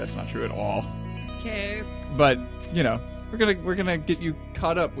 that's not true at all. Okay. But, we're gonna get you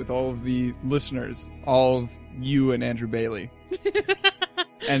caught up with all of the listeners, all of you and Andrew Bailey.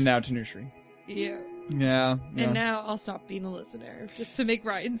 And now Tanushree. Yeah. Yeah. And now I'll stop being a listener, just to make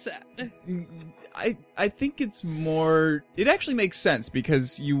Ryan sad. I think it's more, it actually makes sense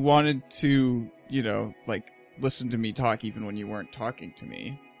because you wanted to, listen to me talk even when you weren't talking to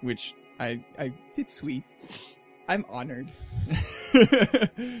me, which I did sweet. I'm honored.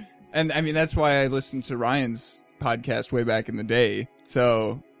 And I mean, that's why I listened to Ryan's podcast way back in the day.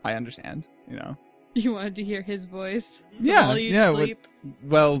 So I understand, You wanted to hear his voice Yeah. while you Yeah. sleep?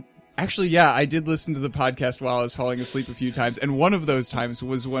 Well, actually, yeah, I did listen to the podcast while I was falling asleep a few times. And one of those times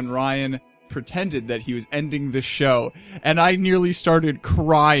was when Ryan pretended that he was ending the show. And I nearly started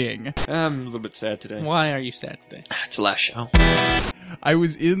crying. I'm a little bit sad today. Why are you sad today? It's the last show. I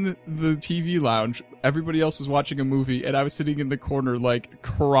was in the TV lounge. Everybody else was watching a movie, and I was sitting in the corner,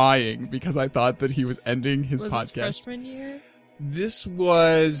 crying because I thought that he was ending his Was podcast. this freshman year? This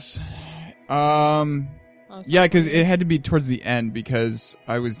was, Oh, yeah, because sophomore it had to be towards the end because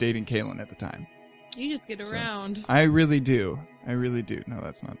I was dating Kaylin at the time. year? You just get So- around. I really do. No,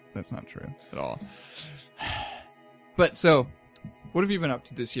 that's not true at all. But so, what have you been up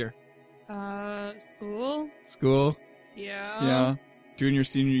to this year? School? School? Yeah. Yeah. Doing your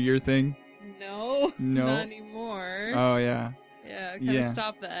senior year thing? No. No? Not anymore. Oh, yeah. Yeah, kind of yeah.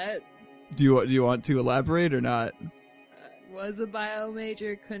 stop that. Do you want to elaborate or not? Was a bio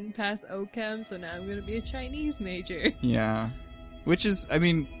major, couldn't pass OChem, so now I'm going to be a Chinese major. Yeah. Which is, I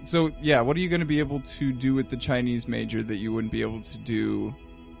mean, so, yeah, what are you going to be able to do with the Chinese major that you wouldn't be able to do?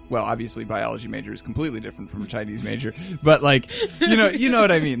 Well, obviously, biology major is completely different from a Chinese major, but, you know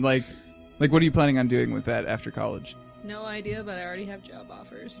what I mean? Like, what are you planning on doing with that after college? No idea, but I already have job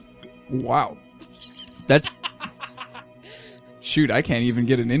offers. Wow. That's... Shoot, I can't even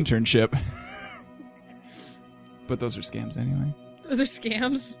get an internship. But those are scams anyway. Those are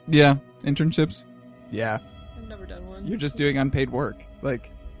scams. Yeah, internships. Yeah, I've never done one. you're just doing unpaid work.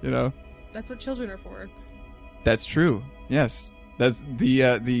 That's what children are for. That's true. Yes. That's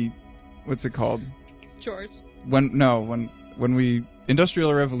the what's it called? Chores. When we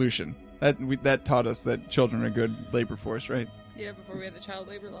Industrial Revolution. That taught us that children are good labor force, right? Yeah, before we had the child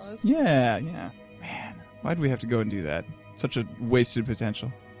labor laws. Yeah. Man, why'd we have to go and do that? Such a wasted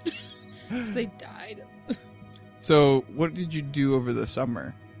potential. 'Cause they died. So, what did you do over the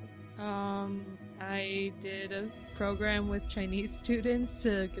summer? I did a program with Chinese students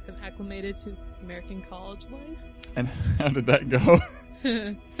to get them acclimated to American college life. And how did that go?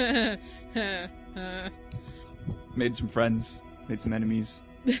 Made some friends, made some enemies,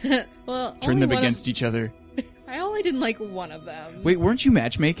 Well, turned them against each other. I only didn't like one of them. Wait, weren't you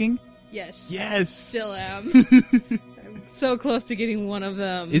matchmaking? Yes. Yes. Still am. I'm so close to getting one of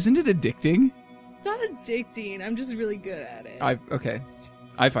them. Isn't it addicting? It's not addicting. I'm just really good at it. Okay.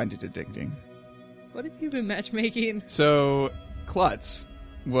 I find it addicting. What have you been matchmaking? So, Klutz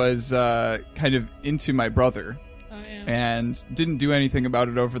was kind of into my brother, Oh, yeah. and didn't do anything about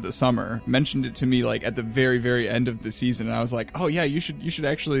it over the summer. Mentioned it to me like at the very, very end of the season, and I was like, "Oh yeah, you should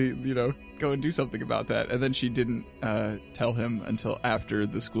actually, go and do something about that." And then she didn't tell him until after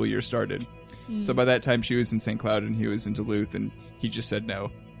the school year started. So by that time, she was in St. Cloud and he was in Duluth, and he just said no.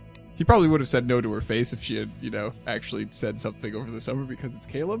 He probably would have said no to her face if she had, actually said something over the summer because it's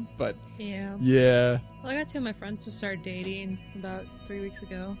Caleb. But Yeah. yeah, Well, I got two of my friends to start dating about 3 weeks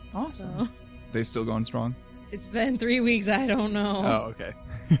ago. awesome. So They still going strong? it's been 3 weeks. I don't know. Oh, okay.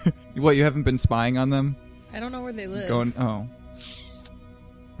 What, you haven't been spying on them? I don't know where they live. Oh.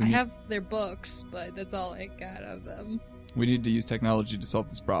 I have their books, but that's all I got of them. We need to use technology to solve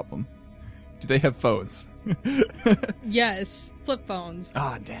this problem. Do they have phones? Yes, flip phones.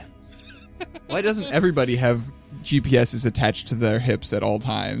 Ah, damn. Why doesn't everybody have GPSs attached to their hips at all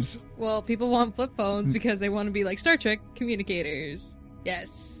times? Well, people want flip phones because they want to be like Star Trek communicators.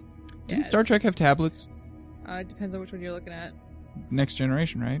 Yes. Didn't Yes. Star Trek have tablets? It depends on which one you're looking at. Next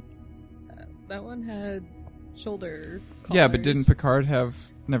Generation, right? That one had shoulder collars. Yeah, but didn't Picard have...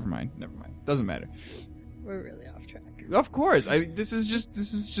 Never mind. Doesn't matter. We're really off track. Of course. This is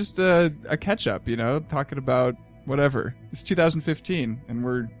just a catch-up, talking about whatever. It's 2015, and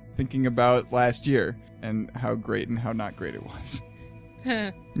we're thinking about last year and how great and how not great it was.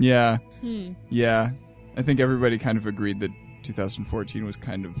 Yeah. Yeah. I think everybody kind of agreed that 2014 was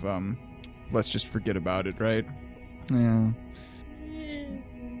kind of, let's just forget about it, right? Yeah.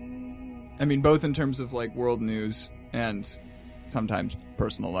 I mean, both in terms of, like, world news and sometimes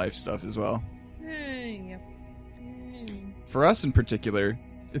personal life stuff as well. Yep. For us in particular,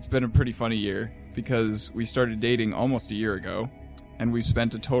 it's been a pretty funny year because we started dating almost a year ago, and we've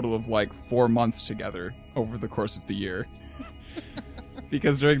spent a total of, like, 4 months together over the course of the year.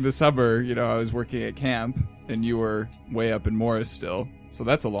 Because during the summer, I was working at camp, and you were way up in Morris still, so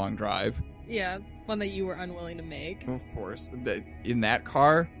that's a long drive. Yeah, one that you were unwilling to make. Of course. In that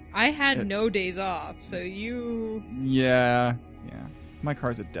car? I had no days off, so you Yeah. My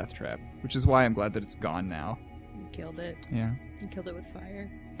car's a death trap, which is why I'm glad that it's gone now. killed it. Yeah. You killed it with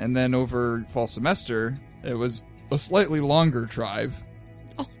fire. And then over fall semester, it was a slightly longer drive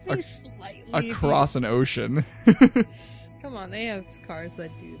Only slightly. across an ocean. Come on, they have cars that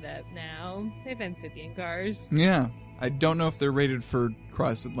do that now. They have amphibian cars. Yeah. I don't know if they're rated for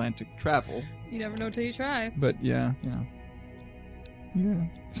cross-Atlantic travel, You never know till you try. but yeah.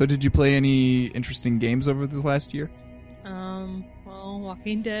 So did you play any interesting games over the last year? Well,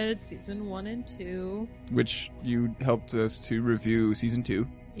 Walking Dead Season 1 and 2. Which you helped us to review Season 2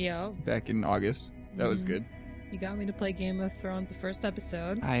 Yep. back in August. That was good. You got me to play Game of Thrones the first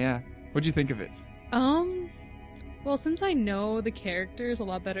episode. Ah, yeah. What'd you think of it? Well, since I know the characters a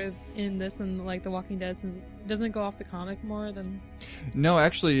lot better in this than, like, The Walking Dead, since it doesn't go off the comic more than No,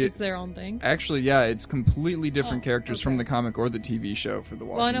 actually... it's their own thing. Actually, yeah, it's completely different characters from okay. the comic or the TV show for The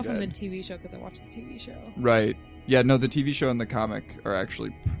Walking Dead. Well, I know from the TV show because I watched the TV show. Right. Yeah, no, the TV show and the comic are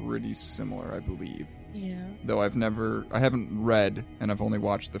actually pretty similar, I believe. Yeah. Though I haven't read, and I've only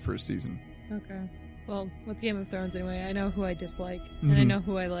watched the first season. Okay. Well, with Game of Thrones anyway, I know who I dislike, and I know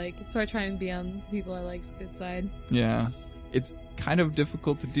who I like, so I try and be on the people I like's good side. Yeah. It's kind of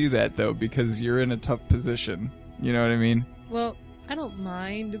difficult to do that, though, because you're in a tough position. You know what I mean? Well, I don't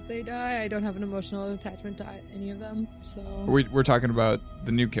mind if they die. I don't have an emotional attachment to any of them, so... We're talking about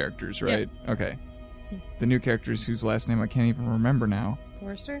the new characters, right? Yeah. Okay. The new characters whose last name I can't even remember now.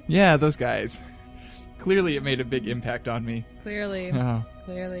 Forrester? Yeah, those guys. Clearly it made a big impact on me. Clearly. Oh.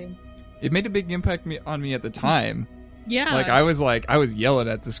 Clearly. It made a big impact on me at the time. Yeah. I was yelling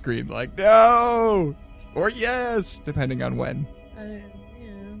at the screen, like, no! Or yes! Depending on when. Yeah.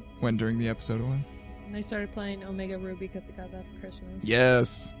 When during the episode it was. And I started playing Omega Ruby because I got that for Christmas.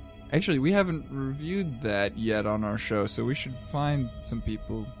 Yes. Actually, we haven't reviewed that yet on our show, so we should find some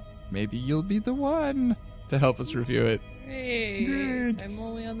people. Maybe you'll be the one to help us review it. Hey, Good. I'm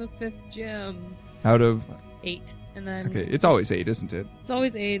only on the 5th gym. Out of... 8. And then... Okay, it's always 8, isn't it? It's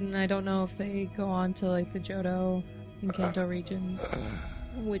always 8, and I don't know if they go on to, like, the Johto and Kanto regions.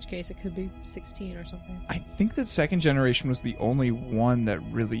 In which case it could be 16 or something. I think that Second Generation was the only one that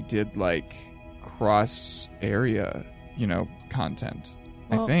really did, like, cross-area, content.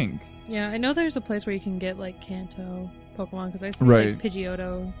 Well, I think. Yeah, I know there's a place where you can get, like, Kanto Pokemon, because I see, Right. like,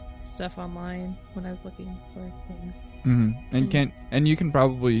 Pidgeotto stuff online when I was looking for things. Mm-hmm. And you can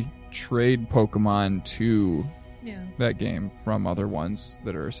probably trade Pokemon to Yeah. that game from other ones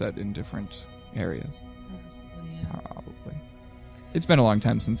that are set in different areas. Possibly, yeah. Probably. It's been a long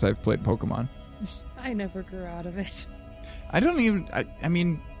time since I've played Pokemon. I never grew out of it. I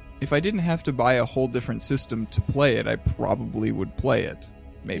mean, if I didn't have to buy a whole different system to play it, I probably would play it.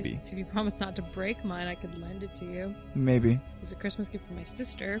 Maybe. If you promise not to break mine, I could lend it to you. Maybe. It was a Christmas gift from my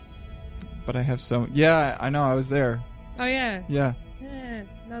sister. But I have so... Yeah, I know, I was there. Oh, yeah. Yeah.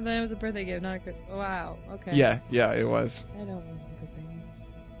 No, then it was a birthday gift, not a Christmas. Wow, okay. Yeah, it was. I don't remember things.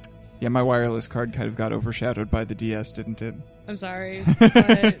 Yeah, my wireless card kind of got overshadowed by the DS, didn't it? I'm sorry,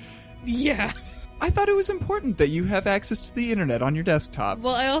 but... yeah. I thought it was important that you have access to the internet on your desktop.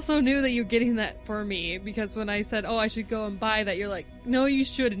 Well, I also knew that you were getting that for me, because when I said, I should go and buy that, you're like, no, you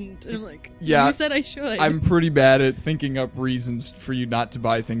shouldn't. And I'm like, Yeah, you said I should. I'm pretty bad at thinking up reasons for you not to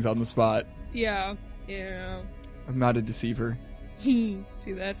buy things on the spot. Yeah. I'm not a deceiver. Too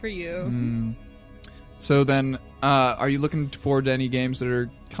bad for you. So then, are you looking forward to any games that are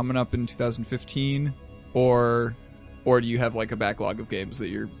coming up in 2015? Or do you have like a backlog of games that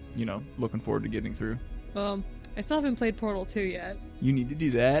you're, looking forward to getting through? Well, I still haven't played Portal 2 yet. You need to do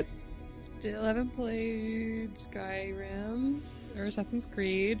that. Still haven't played Skyrim, or Assassin's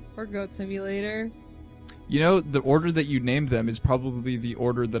Creed, or Goat Simulator. The order that you named them is probably the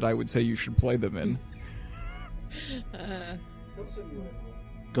order that I would say you should play them in.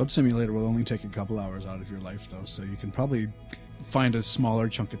 Goat Simulator will only take a couple hours out of your life, though, so you can probably find a smaller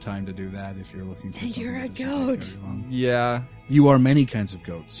chunk of time to do that if you're looking for something. You're a that doesn't take goat. very long. Yeah. You are many kinds of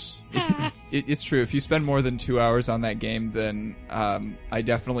goats. It's true. If you spend more than 2 hours on that game, then I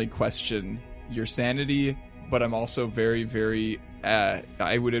definitely question your sanity, but I'm also very, very...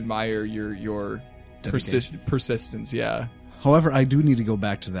 I would admire your persistence, yeah. However, I do need to go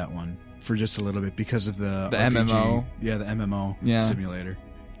back to that one for just a little bit because of the RPG. MMO. Yeah, the MMO Yeah. simulator.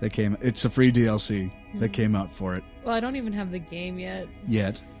 It's a free DLC that came out for it. Well, I don't even have the game yet.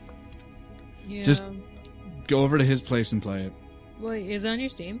 Yet. Yeah. Just go over to his place and play it. Wait, is it on your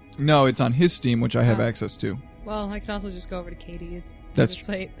Steam? No, it's on his Steam, which I have Oh. access to. Well, I could also just go over to Katie's. That's Just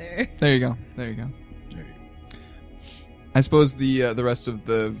play it there. There you go. There you go. I suppose the rest of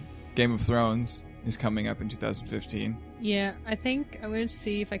the Game of Thrones is coming up in 2015. Yeah, I think I'm going to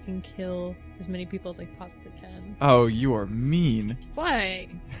see if I can kill as many people as I possibly can. Oh, you are mean. Why?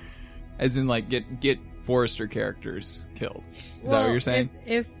 As in, like, get Forrester characters killed. Is that what you're saying?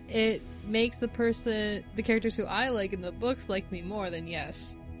 If it makes the characters who I like in the books like me more, then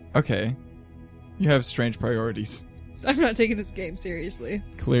yes. Okay. You have strange priorities. I'm not taking this game seriously.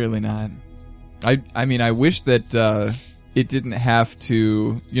 Clearly not. I mean, I wish that it didn't have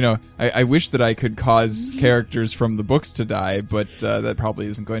to, I wish that I could cause characters from the books to die, but that probably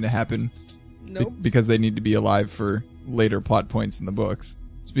isn't going to happen. Nope. Because they need to be alive for later plot points in the books.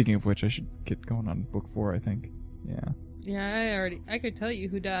 Speaking of which, I should get going on book 4, I think. Yeah. Yeah, I could tell you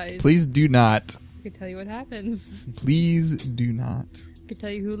who dies. Please do not. I could tell you what happens. Please do not. I could tell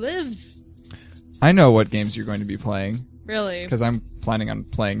you who lives. I know what games you're going to be playing. Really? Because I'm planning on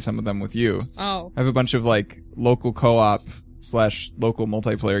playing some of them with you. Oh. I have a bunch of, local co-op / local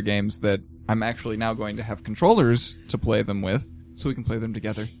multiplayer games that I'm actually now going to have controllers to play them with, so we can play them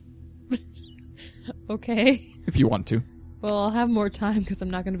together. Okay. If you want to. Well, I'll have more time because I'm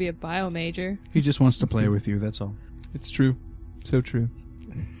not going to be a bio major. He just wants to play with you, that's all. It's true. So true.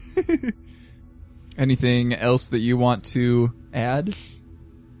 Anything else that you want to add?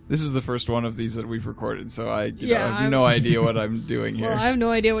 This is the first one of these that we've recorded, so I have no idea what I'm doing here. Well, I have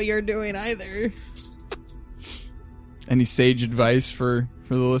no idea what you're doing either. Any sage advice for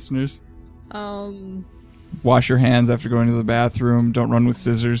the listeners? Wash your hands after going to the bathroom. Don't run with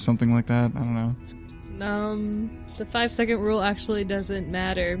scissors, something like that. I don't know. The 5-second rule actually doesn't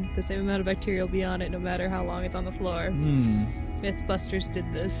matter. The same amount of bacteria will be on it no matter how long it's on the floor. Mythbusters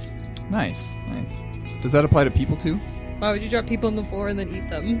did this. Nice. Does that apply to people too? Why would you drop people on the floor and then eat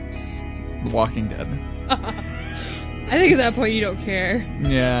them? The Walking Dead. I think at that point you don't care.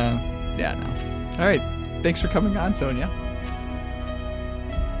 Yeah, no. All right. Thanks for coming on, Sonia.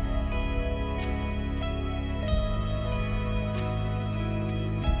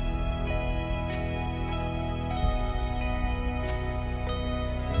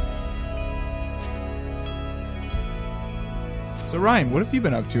 So Ryan, what have you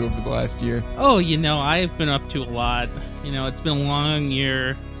been up to over the last year? Oh, I've been up to a lot. It's been a long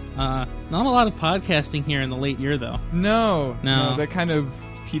year. Not a lot of podcasting here in the late year, though. No, that kind of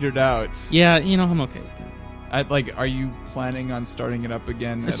petered out. Yeah, I'm okay with that. Are you planning on starting it up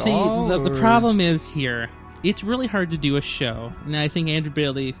again at See, all? the problem is here, it's really hard to do a show, and I think Andrew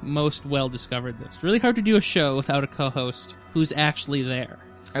Bailey most well discovered this. It's really hard to do a show without a co-host who's actually there.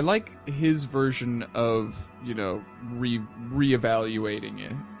 I like his version of, reevaluating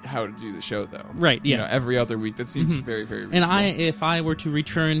it, how to do the show, though. Right, yeah. Every other week. That seems very, very And reasonable. if I were to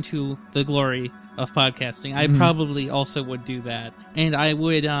return to the glory of podcasting, I probably also would do that. And I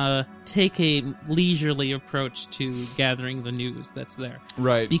would take a leisurely approach to gathering the news that's there.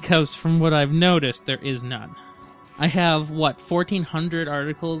 Right. Because from what I've noticed, there is none. I have, 1,400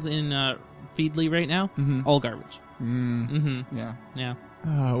 articles in Feedly right now? All garbage. Yeah. Yeah.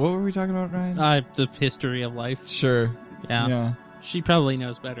 What were we talking about, Ryan? The history of life. Sure. Yeah. Yeah. She probably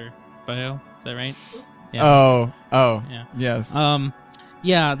knows better. Bio, is that right? Yeah. Oh. Yeah. Yes.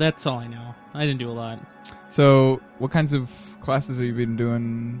 Yeah, that's all I know. I didn't do a lot. So, what kinds of classes have you been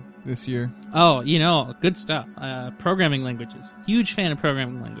doing this year? Oh, good stuff. Programming languages. Huge fan of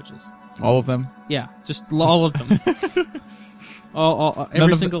programming languages. All of them? Yeah, just all of them.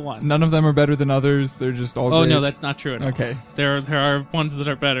 Every single one. None of them are better than others. They're just all. Oh great? no, that's not true at all. Okay. There are ones that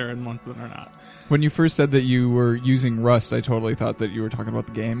are better and ones that are not. When you first said that you were using Rust, I totally thought that you were talking about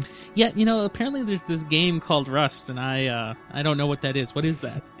the game. Yeah, apparently there's this game called Rust, and I don't know what that is. What is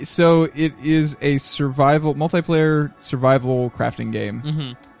that? So it is a multiplayer survival crafting game.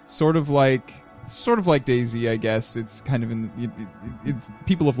 Mm-hmm. Sort of like Daisy, I guess. It's kind of it's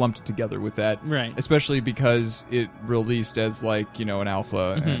people have lumped it together with that, Right. Especially because it released as an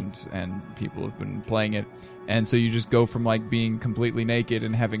alpha, Mm-hmm. and people have been playing it, and so you just go from being completely naked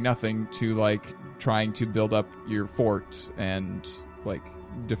and having nothing to trying to build up your fort and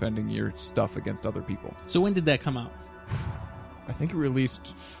defending your stuff against other people. So when did that come out? I think it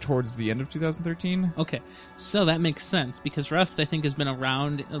released towards the end of 2013. Okay, so that makes sense because Rust, I think, has been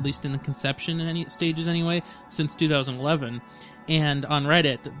around, at least in the conception stages anyway, since 2011. And on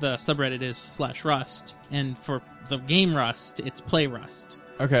Reddit, the subreddit is /Rust, and for the game Rust, it's Play Rust.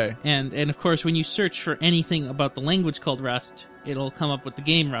 Okay. And of course, when you search for anything about the language called Rust, it'll come up with the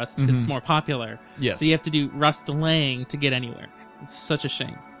game Rust because it's more popular. Yes. So you have to do Rust lang to get anywhere. It's such a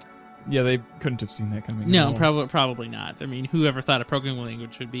shame. Yeah, they couldn't have seen that coming. No, probably not. I mean, whoever thought a programming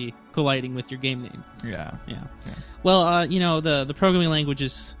language would be colliding with your game name? Yeah. Well, the programming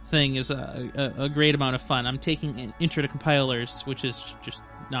languages thing is a great amount of fun. I'm taking an Intro to Compilers, which is just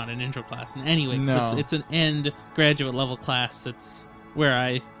not an intro class in any way. No. It's an end graduate level class. It's where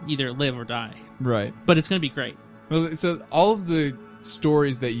I either live or die. Right. But it's going to be great. Well, so all of the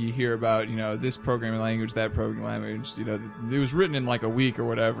stories that you hear about, this programming language, that programming language, it was written in a week or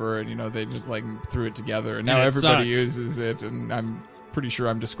whatever, and they just threw it together, and now And it everybody sucks. uses it, and I'm pretty sure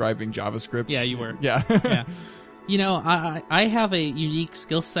I'm describing JavaScript. Yeah, you were. Yeah. Yeah. I have a unique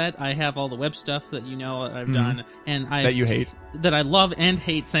skill set. I have all the web stuff that I've done, and That you hate. that I love and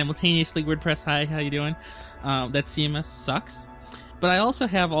hate simultaneously. WordPress, hi, how you doing? That CMS sucks. But I also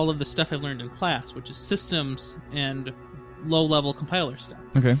have all of the stuff I've learned in class, which is systems and low-level compiler stuff.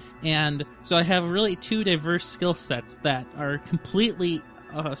 Okay. And so I have really two diverse skill sets that are completely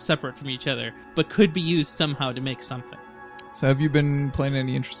separate from each other, but could be used somehow to make something. So have you been playing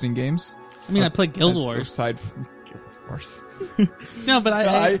any interesting games? I mean, I played Guild That's Wars. Aside from Guild Wars. No, but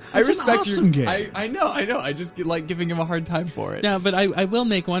I I It's respect an awesome your game. I know. I just like giving him a hard time for it. No, but I will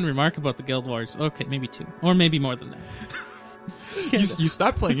make one remark about the Guild Wars. Okay, maybe two. Or maybe more than that. You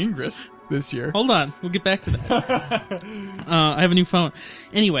stopped playing Ingress this year. Hold on, we'll get back to that. I have a new phone.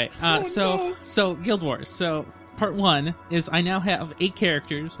 Anyway, so Guild Wars. So part 1 is I now have 8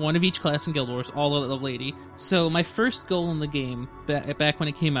 characters, one of each class in Guild Wars, all at level 80. So my first goal in the game, back when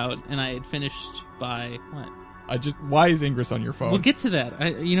it came out, and I had finished by what? Why is Ingress on your phone? We'll get to that.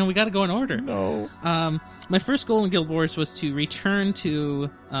 We got to go in order. No. My first goal in Guild Wars was to return to,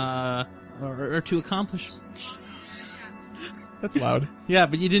 or to accomplish. That's loud. Yeah,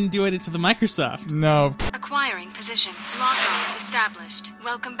 but you didn't do it into the Microsoft. No. Acquiring position. Login established.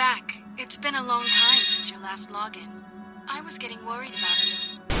 Welcome back. It's been a long time since your last login. I was getting worried about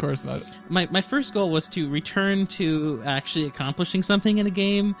you. Of course not. My first goal was to return to actually accomplishing something in a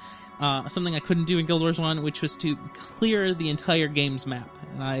game, something I couldn't do in Guild Wars 1, which was to clear the entire game's map.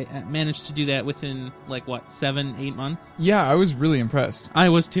 And I managed to do that within, 7-8 months? Yeah, I was really impressed. I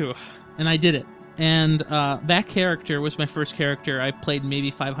was too, and I did it. And that character was my first character. I played maybe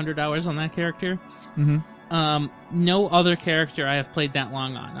 500 hours on that character. Mm-hmm. No other character I have played that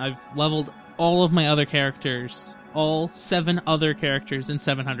long on. I've leveled all of my other characters, all 7 other characters in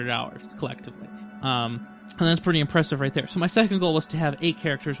 700 hours collectively. And that's pretty impressive right there. So my second goal was to have 8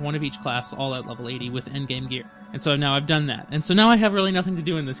 characters, one of each class, all at level 80 with endgame gear. And so now I've done that. And so now I have really nothing to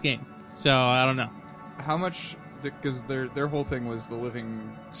do in this game. So I don't know. How much? Because their whole thing was the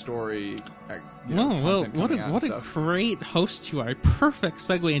living story. Well, content what coming out a and stuff. great host you are. Perfect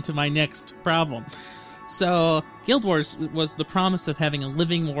segue into my next problem. So Guild Wars was the promise of having a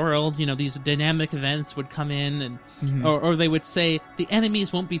living world. You know, these dynamic events would come in, and or they would say the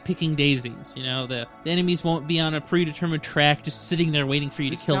enemies won't be picking daisies. You know, the enemies won't be on a predetermined track, just sitting there waiting for you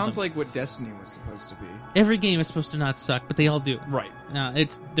to kill them. Sounds like what Destiny was supposed to be. Every game is supposed to not suck, but they all do. Right.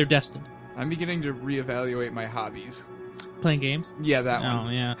 They're destined. I'm beginning to reevaluate my hobbies. Playing games. Yeah, that one. Oh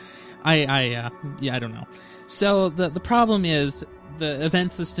yeah, I don't know. So the problem is the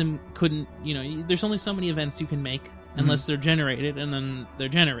event system couldn't. You know, there's only so many events you can make unless they're generated, and then they're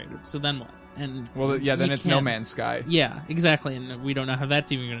generated. So then what? And Well, yeah, then you it's No can't- Man's Sky. Yeah, exactly, and we don't know how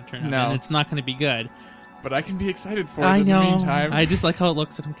that's even going to turn out. No. And it's not going to be good. But I can be excited for it I in know. the meantime. I just like how it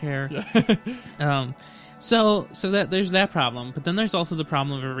looks. I don't care. So that there's that problem, but then there's also the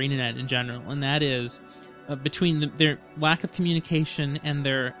problem of ArenaNet in general, and that is between their lack of communication and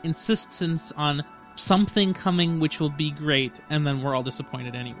their insistence on something coming which will be great, and then we're all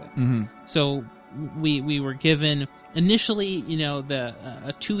disappointed anyway. So we were given initially, you know,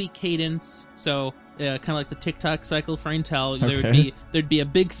 a 2-week cadence, so kind of like the TikTok cycle for Intel. There'd be a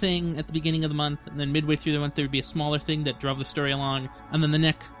big thing at the beginning of the month, and then midway through the month there'd be a smaller thing that drove the story along, and then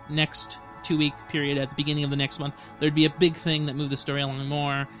the next 2-week period at the beginning of the next month there'd be a big thing that moved the story along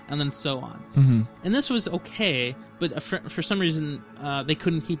more, and then so on. And this was okay, but for some reason they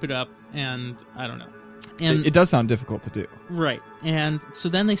couldn't keep it up, and I don't know. And it does sound difficult to do. right, and so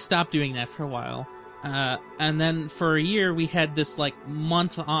then they stopped doing that for a while, and then for a year we had this like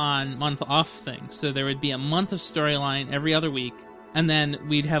month on, month off thing. So there would be a month of storyline every other week, and then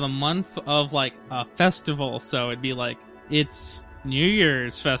we'd have a month of like a festival. So it'd be like it's New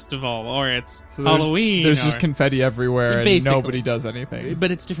Year's festival, or it's Halloween. There's or, just confetti everywhere, and Basically. nobody does anything. but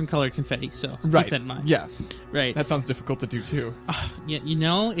it's different colored confetti. So Right. keep that in mind. Yeah. Right. That sounds difficult to do, too. Yeah, you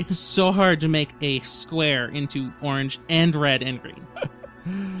know, it's so hard to make a square into orange and red and green.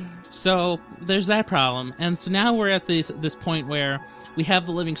 So there's that problem, and so now we're at this point where we have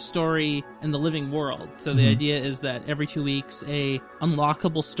the living story and the living world. So the idea is that every 2 weeks a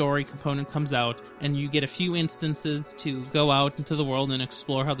unlockable story component comes out, and you get a few instances to go out into the world and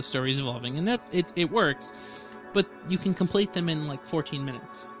explore how the story is evolving, and that it works. But you can complete them in like 14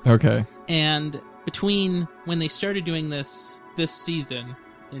 minutes. Okay. And between when they started doing this season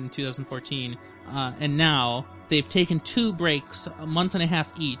in 2014 and now, they've taken 2 breaks, a month and a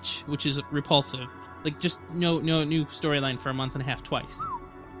half each, which is repulsive. Like, just no new storyline for a month and a half twice.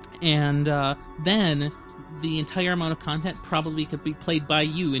 And then the entire amount of content probably could be played by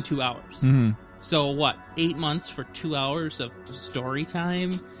you in 2 hours. So what, 8 months for 2 hours of story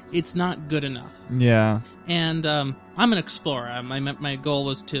time? It's not good enough. Yeah. And I'm an explorer. My goal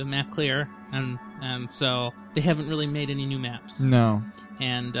was to map clear, and so they haven't really made any new maps. No.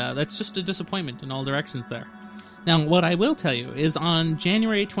 And that's just a disappointment in all directions there. Now, what I will tell you is on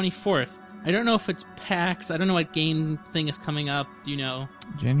January 24th, I don't know if it's PAX, I don't know what game thing is coming up, do you know?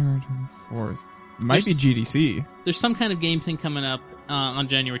 January 24th. Might be GDC. There's some kind of game thing coming up on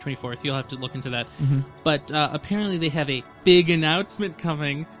January 24th. You'll have to look into that. But apparently they have a big announcement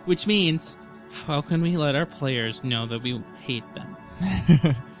coming, which means, how can we let our players know that we hate them?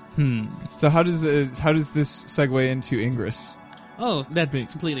 So how does this segue into Ingress? Oh, that's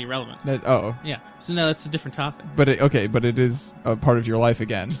completely irrelevant. Yeah. So now that's a different topic. But it is a part of your life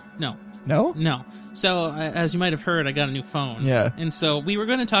again. No. No? So, as you might have heard, I got a new phone. Yeah. And so we were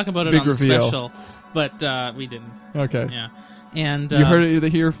going to talk about it Big on reveal. the special, but we didn't. Okay. Yeah. And You heard it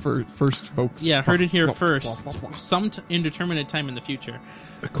here first, folks. Yeah, heard it here first. Some indeterminate time in the future.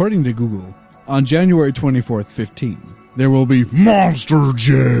 According to Google, on January 24th, 15, there will be Monster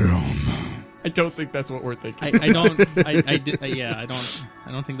Jam. I don't think that's what we're thinking. I don't think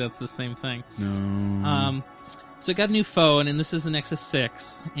that's the same thing. No. So I got a new phone, and this is the Nexus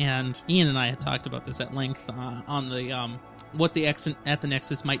 6, and Ian and I had talked about this at length on the what the X at the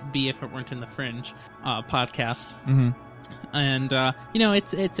Nexus might be if it weren't in the Fringe podcast. And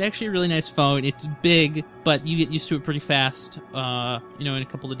it's actually a really nice phone. It's big, but you get used to it pretty fast. In a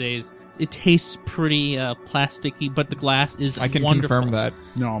couple of days. It tastes pretty plasticky, but the glass is I can wonderful. confirm that.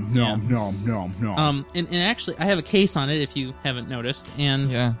 No. And actually, I have a case on it if you haven't noticed.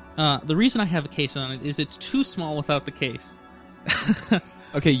 And the reason I have a case on it is it's too small without the case.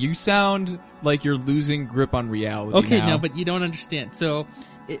 Okay, you sound like you're losing grip on reality. Okay, now. no, but you don't understand. So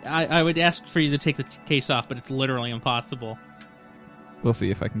I would ask for you to take the case off, but it's literally impossible. We'll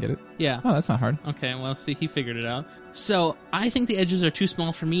see if I can get it. Yeah. Oh, that's not hard. Okay, well, see, he figured it out. So I think the edges are too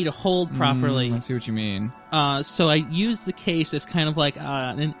small for me to hold properly. I see what you mean. So I use the case as kind of like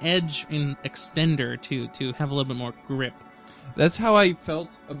an edge extender to have a little bit more grip. That's how I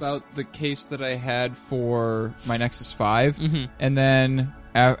felt about the case that I had for my Nexus 5. And then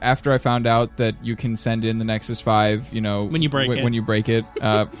after I found out that you can send in the Nexus 5, When you break it. when you break it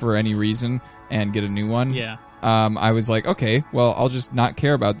for any reason and get a new one. Yeah. I was like, okay, well, I'll just not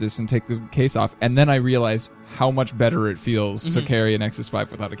care about this and take the case off. And then I realized how much better it feels to carry a Nexus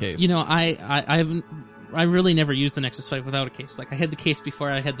 5 without a case. I really never used the Nexus 5 without a case. Like, I had the case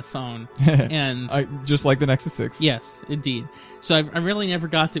before I had the phone. And just like the Nexus 6. yes, indeed. So I really never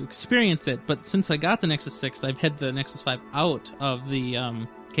got to experience it. But since I got the Nexus 6, I've had the Nexus 5 out of the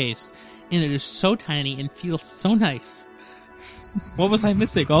case. And it is so tiny and feels so nice. What was I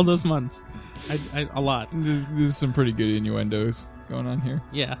missing all those months? A lot. This is some pretty good innuendos going on here.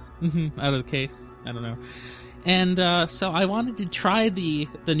 Yeah. Out of the case. I don't know. And so I wanted to try the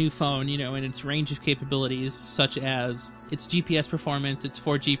new phone, and its range of capabilities, such as its GPS performance, its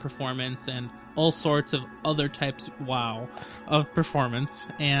 4G performance, and all sorts of other types, of performance.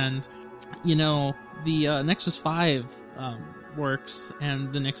 And, the Nexus 5 works,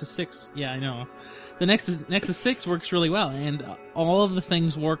 and the Nexus 6, I know. The Nexus 6 works really well, and all of the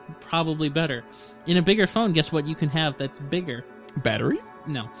things work probably better. In a bigger phone, guess what you can have that's bigger? Battery?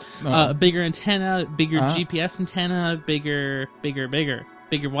 No. Oh. Bigger antenna, bigger GPS antenna, bigger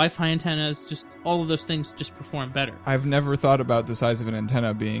Wi-Fi antennas, just all of those things just perform better. I've never thought about the size of an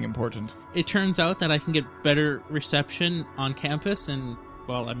antenna being important. It turns out that I can get better reception on campus, and,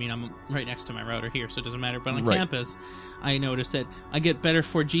 I'm right next to my router here, so it doesn't matter, but on campus, I noticed that I get better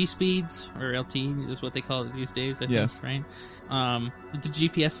 4G speeds, or LTE is what they call it these days, I think, yes. right? The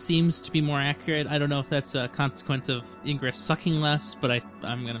GPS seems to be more accurate. I don't know if that's a consequence of Ingress sucking less, but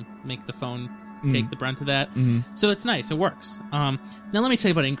I'm going to make the phone take the brunt of that. Mm-hmm. So it's nice. It works. Now let me tell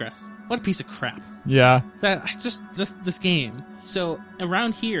you about Ingress. What a piece of crap. Yeah. This game. So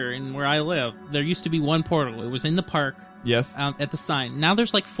around here and where I live, there used to be one portal. It was in the park. Yes. At the sign. Now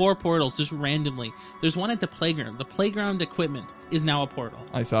there's like 4 portals just randomly. There's one at the playground. The playground equipment is now a portal.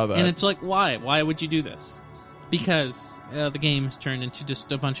 I saw that. And it's like, why? Why would you do this? Because the game has turned into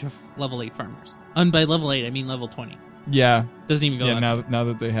just a bunch of level 8 farmers. And by level 8, I mean level 20. Yeah. Doesn't even go Yeah, on. now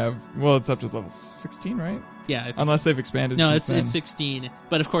that they have... Well, it's up to level 16, right? Yeah. I think Unless they've expanded No, since it's then. 16.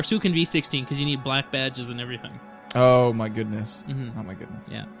 But of course, who can be 16? Because you need black badges and everything. Oh, my goodness. Mhm. Oh, my goodness.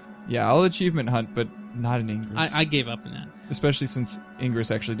 Yeah. Yeah, I'll achievement hunt, but not in Ingress. I gave up on that. Especially since Ingress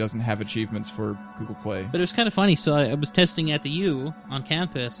actually doesn't have achievements for Google Play. But it was kind of funny. So I was testing at the U on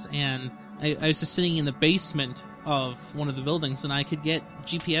campus, and I was just sitting in the basement of one of the buildings, and I could get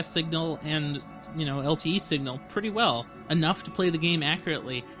GPS signal and LTE signal pretty well, enough to play the game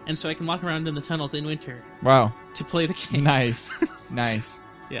accurately, and so I can walk around in the tunnels in winter Wow. to play the game. Nice. Nice.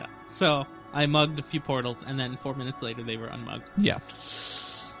 Yeah. So I mugged a few portals, and then 4 minutes later they were unmugged. Yeah.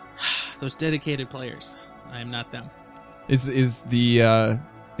 Those dedicated players. I am not them. Is the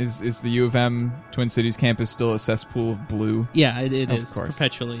U of M Twin Cities campus still a cesspool of blue? Yeah, it Of is course.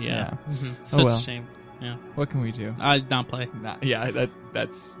 perpetually. Yeah. Yeah. Mhm. Oh, Such well. a shame. Yeah. What can we do? I not play.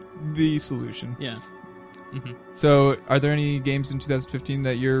 That's the solution. Yeah. hmm So, are there any games in 2015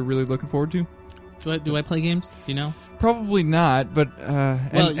 that you're really looking forward to? Do I play games? Do you know? Probably not, but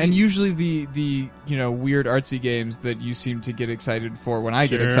Well, and usually the weird artsy games that you seem to get excited for when I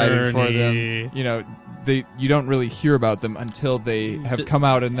get excited for them, you don't really hear about them until they have come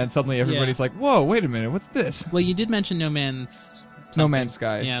out, and then suddenly everybody's like, "Whoa, wait a minute, what's this?" Well, you did mention No Man's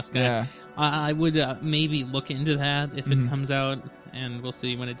Sky. Yeah, Sky. Yeah, I would maybe look into that if it Mhm. comes out, and we'll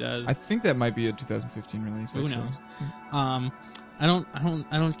see when it does. I think that might be a 2015 release. Who actually. knows? I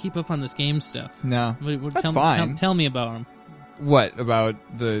don't keep up on this game stuff. No, That's tell, fine. Tell me about them. what about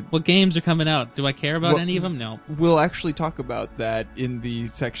the? What games are coming out? Do I care about Well, any of them? No. We'll actually talk about that in the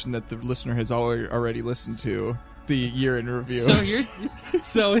section that the listener has already listened to, the year in review.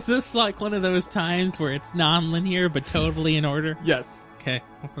 So is this like one of those times where it's non-linear but totally in order? yes, Okay,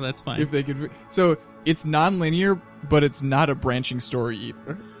 well, that's fine. if they could. So it's non-linear, but it's not a branching story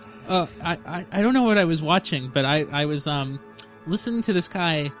either. I don't know what I was watching, but I was listening to this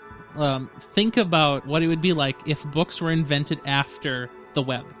guy think about what it would be like if books were invented after the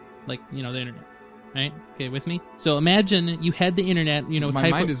web, like the internet. Right? Okay, with me? So imagine you had the internet, with My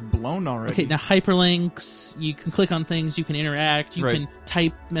mind is blown already. Okay, now hyperlinks, you can click on things, you can interact, you Right. can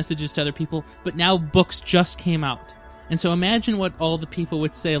type messages to other people, but now books just came out. And so imagine what all the people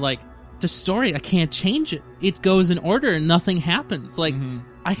would say, like, the story, I can't change it. It goes in order and nothing happens. Like, Mhm.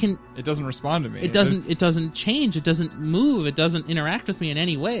 I can... It doesn't respond to me. It doesn't change, it doesn't move, it doesn't interact with me in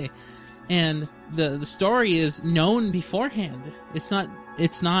any way. And the story is known beforehand. It's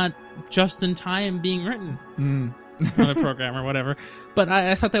not just in time being written. Mm. On a program or whatever. But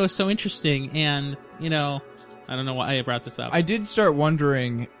I thought that was so interesting, and I don't know why I brought this up. I did start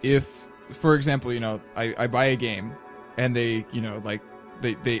wondering if, for example, I buy a game and they,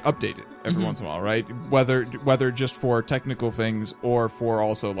 they update it every Mhm. once in a while, right? Whether just for technical things or for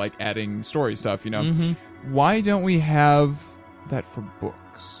also like adding story stuff, you know. Mhm. Why don't we have that for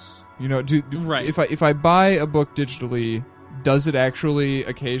books? You know, Right. if I buy a book digitally, does it actually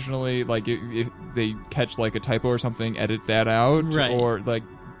occasionally, like, if they catch like a typo or something, edit that out? Right. Or like,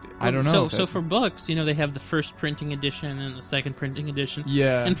 I don't know. So for books, you know, they have the first printing edition and the second printing edition.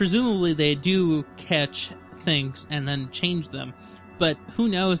 Yeah. And presumably they do catch things and then change them. But who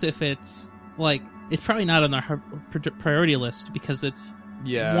knows if it's, like, it's probably not on their priority list because it's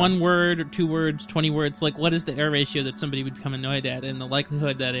Yeah. 1 word or 2 words, 20 words. Like, what is the error ratio that somebody would become annoyed at? And the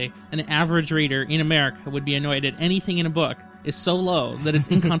likelihood that an average reader in America would be annoyed at anything in a book is so low that it's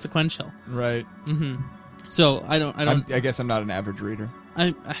inconsequential. Right. hmm So I guess I'm not an average reader.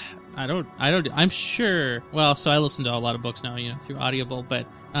 I'm sure. Well, so I listen to a lot of books now, you know, through Audible, but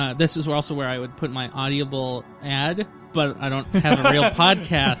this is also where I would put my Audible ad, but I don't have a real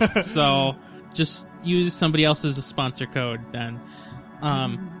podcast, so just use somebody else's sponsor code then.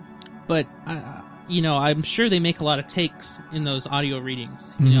 But you know, I'm sure they make a lot of takes in those audio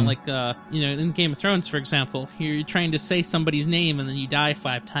readings. You know, Mhm. like you know, in Game of Thrones, for example, you're trying to say somebody's name and then you die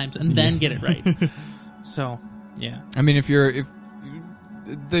 5 times and then get it right. So, yeah. I mean, if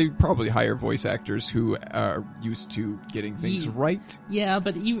they probably hire voice actors who are used to getting things Ye- right. Yeah,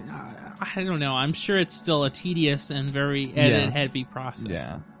 but you, I don't know. I'm sure it's still a tedious and very edit-heavy process.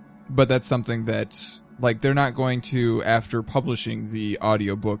 Yeah. But that's something that, like, they're not going to, after publishing the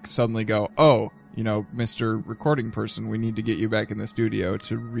audiobook, suddenly go, oh, you know, Mr. Recording Person, we need to get you back in the studio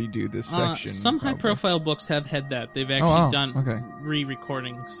to redo this section. Some probably. high-profile books have had that. They've actually wow. done Okay.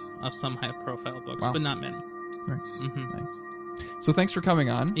 re-recordings of some high-profile books, Wow. but not many. Nice. Mhm. Nice. So thanks for coming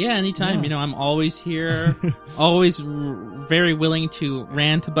on. Yeah, anytime. Yeah. You know, I'm always here, always very willing to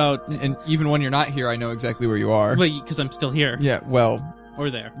rant about. And even when you're not here, I know exactly where you are. Because I'm still here Yeah, well, or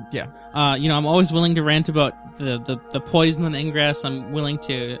there. yeah. You know, I'm always willing to rant about the poison in the ingress. I'm willing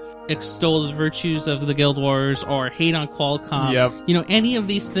to extol the virtues of the Guild Wars or hate on Qualcomm. Yep. You know, any of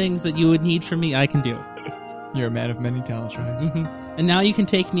these things that you would need from me, I can do. You're a man of many talents, right? hmm And now you can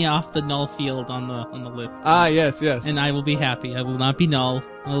take me off the null field on the list. Ah, yes, yes. And I will be happy. I will not be null.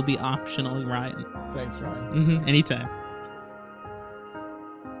 I will be optionally Ryan. Thanks, Ryan. Anytime.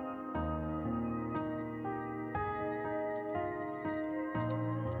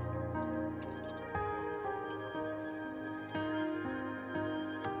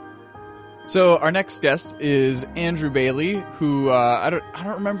 So our next guest is Andrew Bailey, who I don't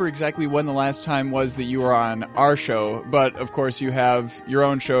remember exactly when the last time was that you were on our show, but of course you have your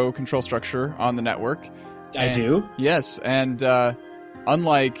own show, Control Structure, on the network. I do. Yes, and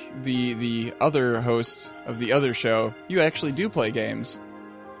unlike the other host of the other show, you actually do play games.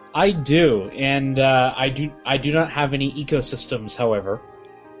 I do, and I do not have any ecosystems, however.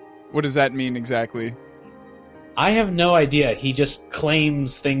 What does that mean exactly? I have no idea. He just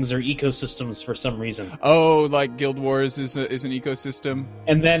claims things are ecosystems for some reason. Oh, like Guild Wars is an ecosystem?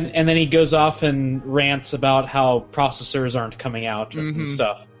 And then he goes off and rants about how processors aren't coming out Mhm. and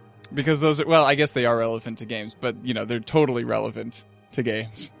stuff. Because those are, well, I guess they are relevant to games, but, you know, they're totally relevant to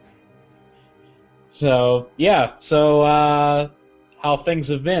games. So, yeah. So, how things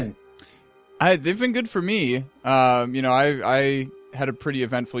have been. They've been good for me. You know, I had a pretty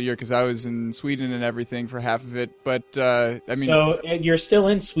eventful year because I was in Sweden and everything for half of it. But I mean, so you're still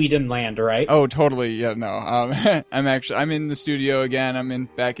in Sweden land, right? oh, totally. Yeah, no. I'm in the studio again. I'm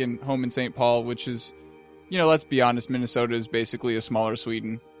back home in St. Paul, which is, you know, let's be honest, Minnesota is basically a smaller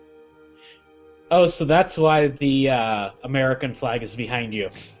Sweden. Oh, so that's why the American flag is behind you.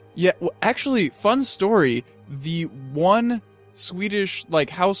 Yeah, well, actually, fun story. The one Swedish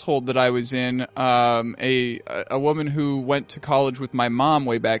household that I was in, a woman who went to college with my mom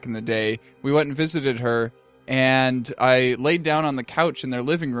way back in the day. We went and visited her, and I laid down on the couch in their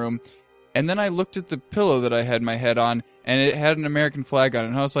living room, and then I looked at the pillow that I had my head on, and it had an American flag on it,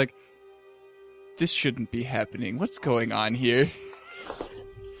 and I was like, "This shouldn't be happening. What's going on here?"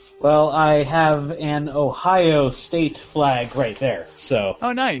 Well, I have an Ohio state flag right there, so...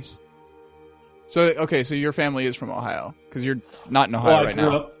 Oh, nice. So, okay, so your family is from Ohio, because you're not in Ohio right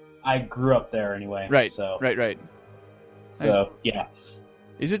now. I grew up there anyway. Right, So, right. Nice. so yeah.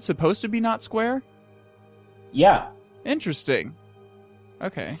 Is it supposed to be not square? Yeah. Interesting.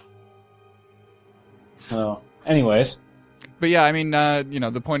 Okay. So, anyways. But yeah, I mean, you know,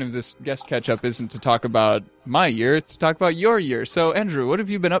 the point of this guest catch-up isn't to talk about my year, it's to talk about your year. So, Andrew, what have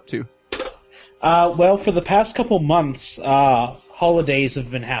you been up to? Well, for the past couple months, holidays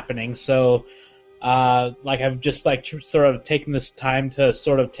have been happening, so... I've just sort of taken this time to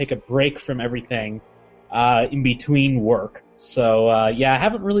sort of take a break from everything, in between work. So, I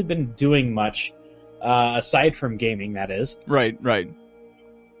haven't really been doing much, aside from gaming, that is. Right.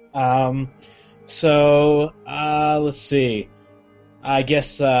 Let's see. I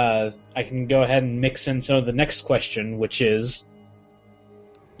guess I can go ahead and mix in some of the next question, which is...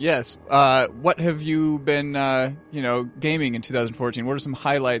 Yes. What have you been, gaming in 2014? What are some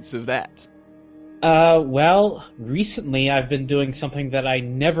highlights of that? Recently I've been doing something that I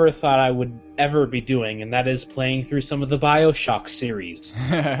never thought I would ever be doing, and that is playing through some of the BioShock series.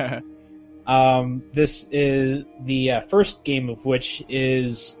 This is the first game of which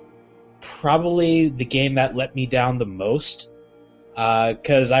is probably the game that let me down the most.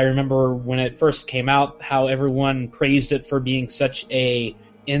 Because I remember when it first came out, how everyone praised it for being such a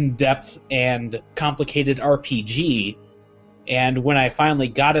in-depth and complicated RPG. And when I finally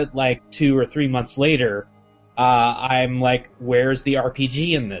got it, like 2 or 3 months later, I'm like, where's the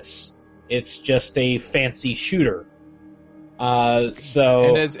RPG in this? It's just a fancy shooter. And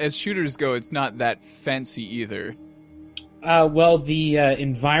as shooters go, it's not that fancy either. The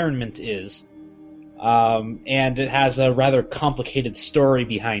environment is. And it has a rather complicated story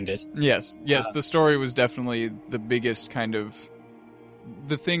behind it. Yes, the story was definitely the biggest kind of...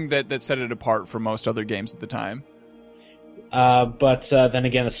 the thing that set it apart from most other games at the time. But then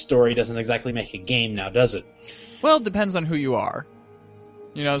again, a story doesn't exactly make a game now, does it? Well, it depends on who you are.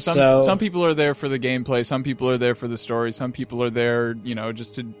 Some people are there for the gameplay, some people are there for the story, some people are there,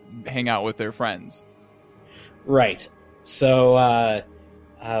 just to hang out with their friends. Right. So,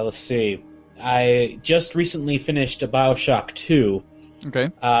 let's see. I just recently finished BioShock 2. Okay.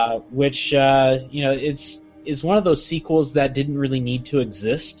 Which, is one of those sequels that didn't really need to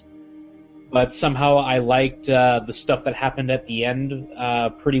exist. But somehow I liked the stuff that happened at the end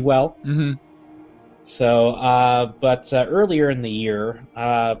pretty well. Mm-hmm. So, earlier in the year,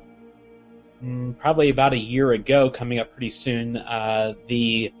 probably about a year ago, coming up pretty soon,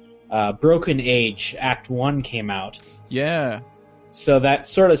 the Broken Age Act 1 came out. Yeah. So that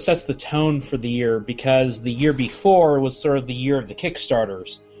sort of sets the tone for the year, because the year before was sort of the year of the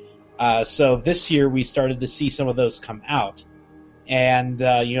Kickstarters. So this year we started to see some of those come out. And,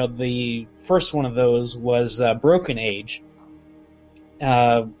 the first one of those was Broken Age.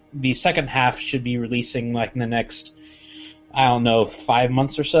 The second half should be releasing like in the next, 5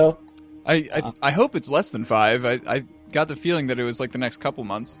 months or so. I hope it's less than 5. I got the feeling that it was like the next couple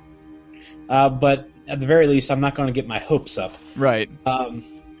months. But at the very least, I'm not going to get my hopes up. Right.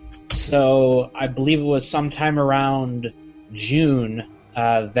 So I believe it was sometime around June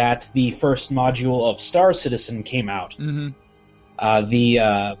that the first module of Star Citizen came out. Mm-hmm. I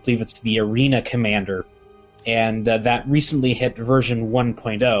believe it's the Arena Commander, and that recently hit version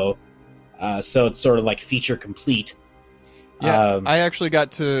 1.0, so it's sort of like feature complete. Yeah, I actually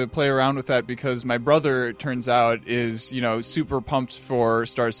got to play around with that because my brother, it turns out, is super pumped for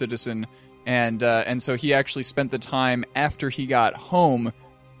Star Citizen, and so he actually spent the time after he got home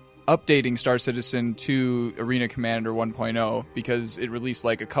updating Star Citizen to Arena Commander 1.0 because it released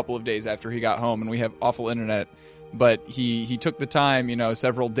like a couple of days after he got home, and we have awful internet. But he took the time,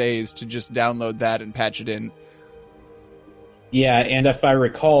 several days to just download that and patch it in. Yeah, and if I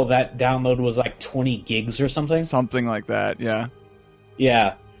recall, that download was like 20 gigs or something? Something like that, yeah.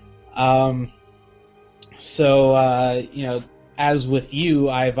 Yeah. As with you,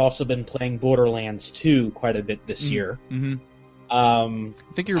 I've also been playing Borderlands 2 quite a bit this year. Mm-hmm. I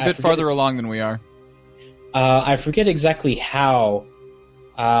think you're a bit farther along than we are. I forget exactly how...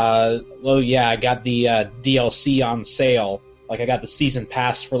 I got the DLC on sale. Like, I got the season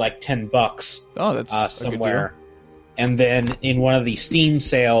pass for like $10. Oh, that's somewhere. A good deal. And then in one of the Steam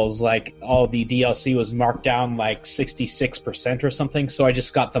sales, like, all the DLC was marked down like 66% or something. So I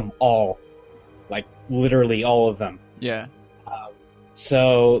just got them all, like literally all of them. Yeah.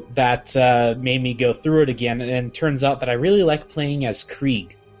 So that made me go through it again, and it turns out that I really like playing as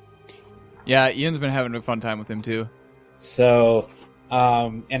Krieg. Yeah, Ian's been having a fun time with him too. So.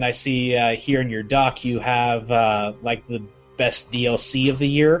 And I see here in your doc you have like the best DLC of the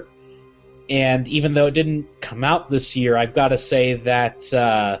year, and even though it didn't come out this year, I've got to say that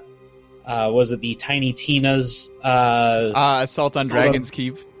was it the Tiny Tina's Assault on Dragon's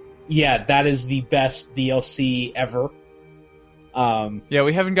Keep? Yeah, that is the best DLC ever. Yeah,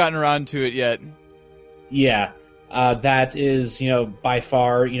 we haven't gotten around to it yet. Yeah, that is by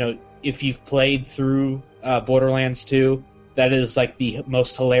far if you've played through Borderlands 2. That is like the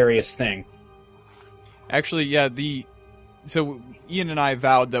most hilarious thing. Actually, yeah, so Ian and I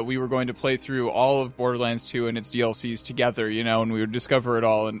vowed that we were going to play through all of Borderlands 2 and its DLCs together, and we would discover it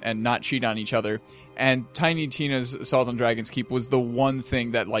all and not cheat on each other. And Tiny Tina's Assault on Dragon's Keep was the one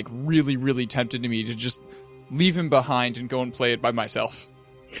thing that like really, really tempted me to just leave him behind and go and play it by myself.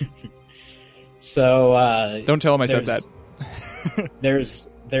 So don't tell him I said that.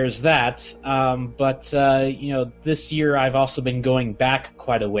 There's that, but this year I've also been going back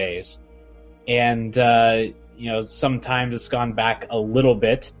quite a ways, and sometimes it's gone back a little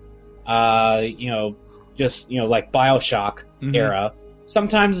bit, like BioShock era.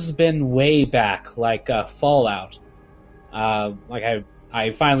 Sometimes it's been way back, like Fallout. Like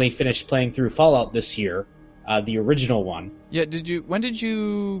I finally finished playing through Fallout this year, the original one. Yeah, when did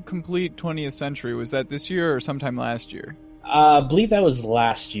you complete 20th Century? Was that this year or sometime last year? I believe that was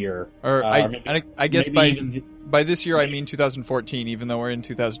last year. Or I guess by this year I mean 2014, even though we're in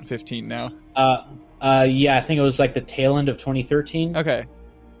 2015 now. Yeah, I think it was like the tail end of 2013. Okay.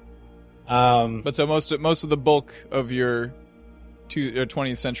 But so most of the bulk of your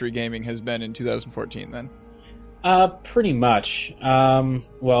 20th Century gaming has been in 2014 then? Pretty much.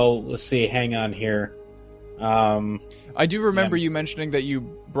 Well, let's see. Hang on here. I do remember you mentioning that you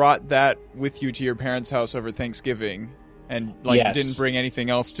brought that with you to your parents' house over Thanksgiving. And yes. Didn't bring anything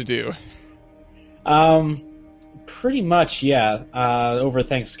else to do. Pretty much, yeah. Over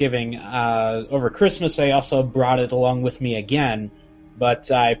Thanksgiving, over Christmas, I also brought it along with me again, but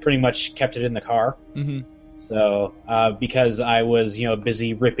I pretty much kept it in the car. Mm-hmm. So because I was,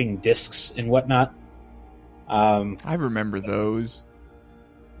 busy ripping discs and whatnot. I remember those.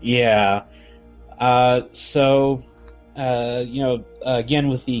 Yeah. So again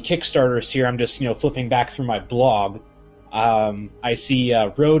with the Kickstarters here, I'm just flipping back through my blog. I see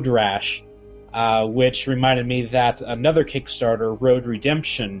Road Rash, which reminded me that another Kickstarter, Road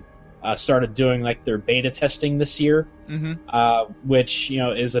Redemption, started doing like their beta testing this year, which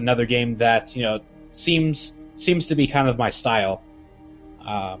is another game that seems to be kind of my style.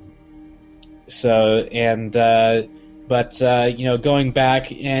 Going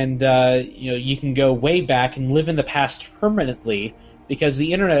back and you can go way back and live in the past permanently because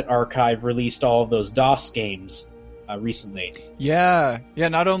the Internet Archive released all of those DOS games. Recently. Yeah.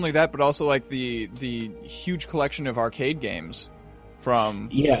 Not only that, but also like the huge collection of arcade games from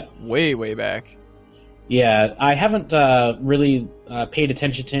way back. Yeah, I haven't really paid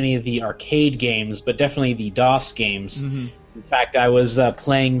attention to any of the arcade games, but definitely the DOS games. Mm-hmm. In fact, I was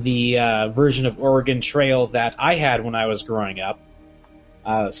playing the version of Oregon Trail that I had when I was growing up.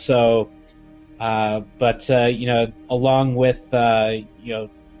 Along with I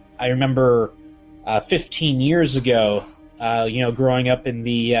remember. 15 years ago, growing up in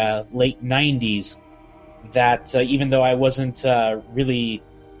the late 90s, that even though I wasn't really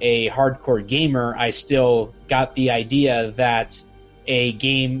a hardcore gamer, I still got the idea that a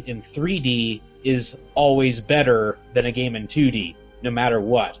game in 3D is always better than a game in 2D, no matter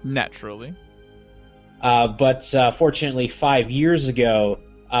what. Naturally. But fortunately, 5 years ago,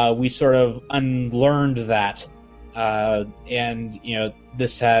 we sort of unlearned that, and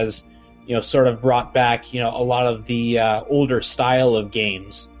this has sort of brought back, a lot of the older style of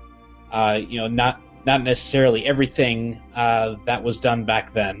games. Not necessarily everything that was done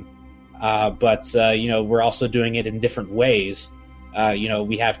back then, but we're also doing it in different ways.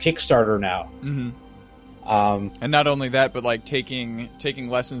 We have Kickstarter now. Mm-hmm. And not only that, but like taking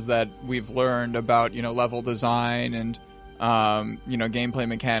lessons that we've learned about, level design and, gameplay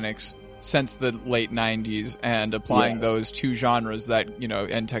mechanics since the late 90s and applying those two genres that,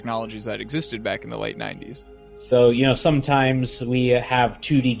 and technologies that existed back in the late 90s. So, sometimes we have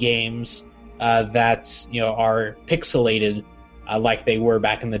 2D games that, are pixelated like they were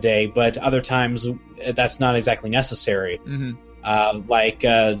back in the day, but other times that's not exactly necessary.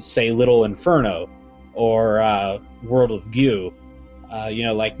 Mm-hmm. Say, Little Inferno or World of Goo.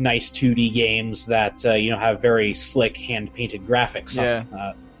 Like nice 2D games that, have very slick hand-painted graphics.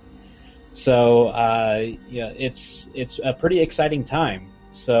 Yeah. It's a pretty exciting time.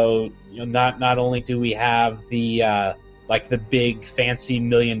 So, not only do we have the the big fancy $1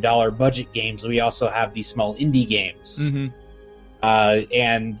 million budget games, we also have these small indie games. Mm-hmm.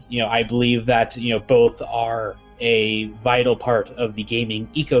 And I believe that both are a vital part of the gaming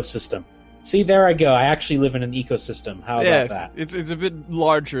ecosystem. See, there I go. I actually live in an ecosystem. How about that? It's a bit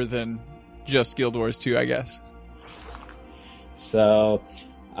larger than just Guild Wars 2, I guess. So,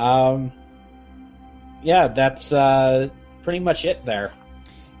 that's pretty much it there.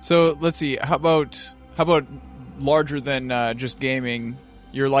 So let's see. How about larger than just gaming?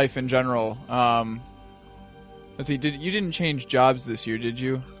 Your life in general. Let's see. You didn't change jobs this year, did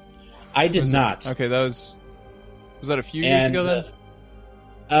you? I did not. Okay, that was Was that a few years ago then?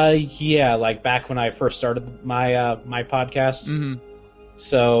 Yeah, like back when I first started my my podcast. Mm-hmm.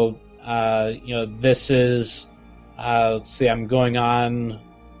 So, this is, let's see, I'm going on,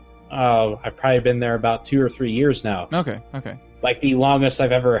 I've probably been there about 2 or 3 years now. Okay. Like the longest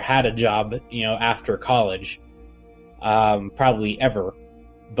I've ever had a job, after college, probably ever.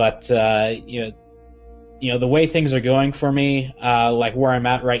 But, the way things are going for me, like where I'm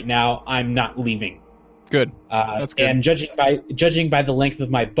at right now, I'm not leaving. Good. That's good. And judging by the length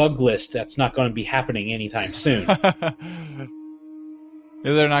of my bug list, that's not going to be happening anytime soon.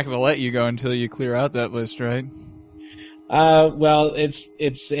 They're not going to let you go until you clear out that list, right? Well,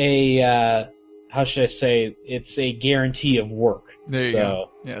 it's a how should I say? It's a guarantee of work. There you go.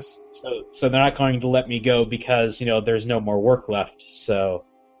 Yes. So they're not going to let me go because there's no more work left. So.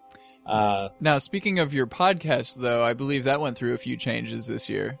 Now, speaking of your podcast, though, I believe that went through a few changes this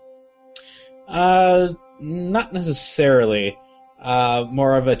year. Not necessarily.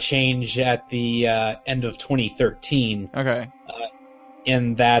 More of a change at the end of 2013. Okay.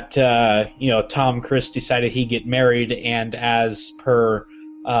 In that, Tom Chris decided he'd get married, and as per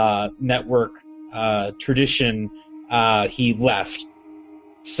network tradition, he left.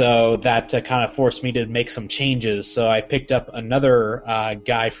 So that kind of forced me to make some changes. So I picked up another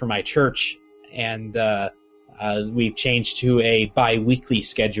guy for my church, and we've changed to a bi-weekly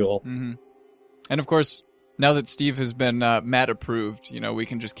schedule. Mm-hmm. And of course, now that Steve has been Matt approved, we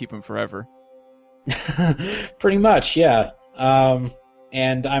can just keep him forever. Pretty much, yeah.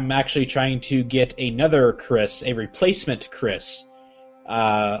 And I'm actually trying to get another Chris, a replacement Chris,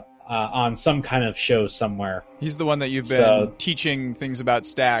 on some kind of show somewhere. He's the one that you've been teaching things about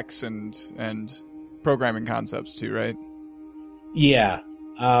stacks and programming concepts to, right? Yeah.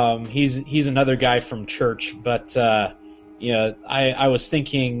 He's another guy from church, but I was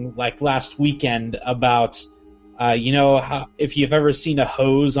thinking like last weekend about how if you've ever seen a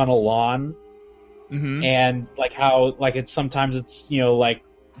hose on a lawn. Mm-hmm. And like how like it's sometimes it's like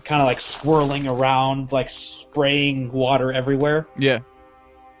kind of like swirling around, like spraying water everywhere. Yeah,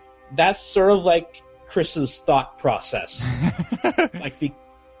 that's sort of like Chris's thought process. Like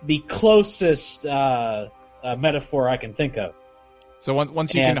the closest metaphor I can think of. So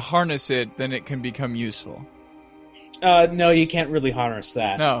once you can harness it, then it can become useful. No, you can't really harness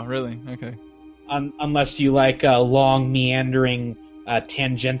that. No, really? Okay. Unless you like long meandering.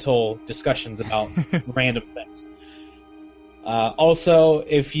 Tangential discussions about random things. Also,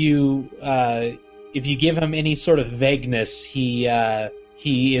 if you give him any sort of vagueness, he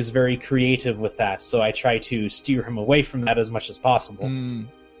is very creative with that. So I try to steer him away from that as much as possible. Mm.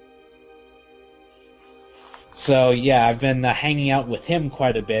 So yeah, I've been hanging out with him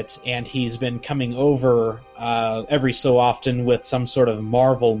quite a bit, and he's been coming over every so often with some sort of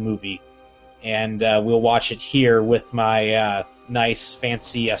Marvel movie, and we'll watch it here with my nice,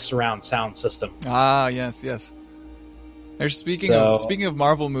 fancy surround sound system. Ah, yes. There's speaking of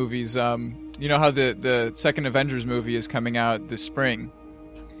Marvel movies, you know how the second Avengers movie is coming out this spring.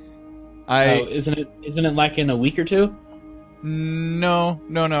 Isn't it like in a week or two? No,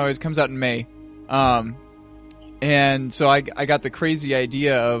 it comes out in May. And so I got the crazy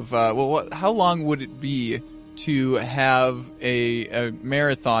idea of how long would it be to have a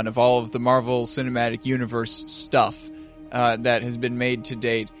marathon of all of the Marvel Cinematic Universe stuff that has been made to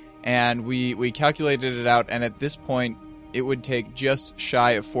date, and we calculated it out, and at this point it would take just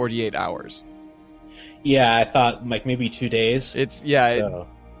shy of 48 hours. Yeah, I thought like maybe 2 days.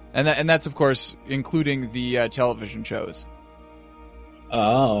 And that's of course including the television shows.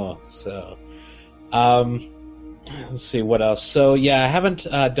 Oh, so let's see what else. So yeah, I haven't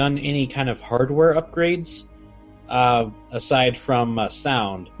done any kind of hardware upgrades aside from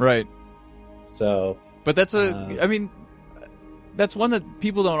sound. Right. So, but that's that's one that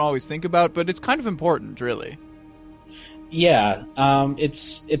people don't always think about, but it's kind of important, really. Yeah,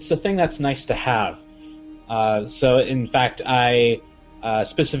 it's the thing that's nice to have. So in fact, I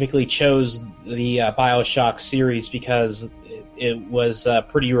specifically chose the BioShock series because it was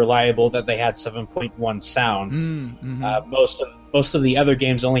pretty reliable that they had 7.1 sound. Mm-hmm. Most of the other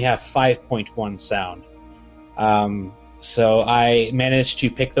games only have 5.1 sound. So I managed to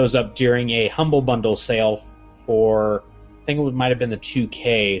pick those up during a Humble Bundle sale for, I think it might have been the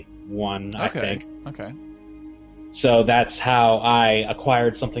 2K one, I think. Okay. So that's how I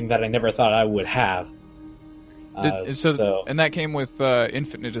acquired something that I never thought I would have. And that came with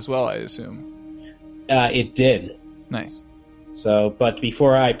Infinite as well, I assume. It did. Nice. So, but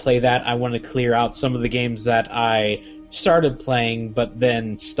before I play that, I want to clear out some of the games that I started playing, but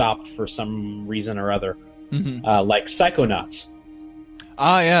then stopped for some reason or other. Mm-hmm. Like Psychonauts.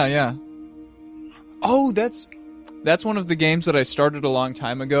 Ah, yeah. Oh, that's... That's one of the games that I started a long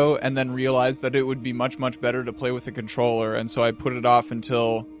time ago and then realized that it would be much, much better to play with a controller, and so I put it off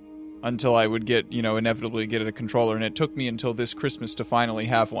until I would get, inevitably get a controller, and it took me until this Christmas to finally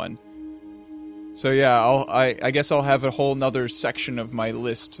have one. So yeah, I guess I'll have a whole nother section of my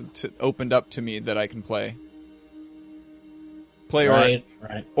list opened up to me that I can play. Right.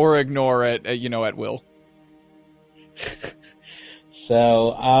 Or ignore it, at will.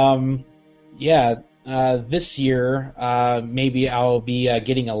 So, this year, maybe I'll be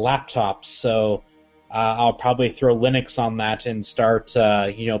getting a laptop, so I'll probably throw Linux on that and start,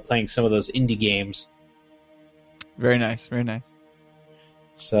 playing some of those indie games. Very nice, very nice.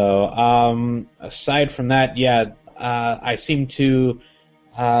 So, aside from that, I seem to,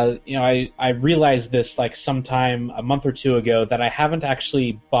 I realized this like sometime a month or two ago that I haven't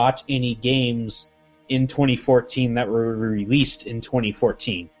actually bought any games in 2014 that were released in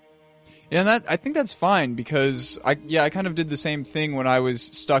 2014. Yeah, and I think that's fine because I kind of did the same thing when I was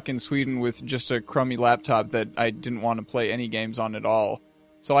stuck in Sweden with just a crummy laptop that I didn't want to play any games on at all.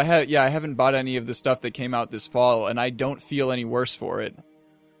 So I haven't bought any of the stuff that came out this fall, and I don't feel any worse for it.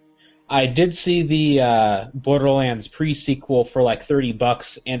 I did see the Borderlands pre-sequel for like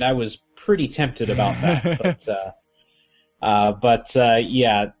 $30, and I was pretty tempted about that.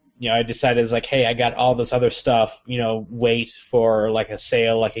 I decided it's like, hey, I got all this other stuff. Wait for like a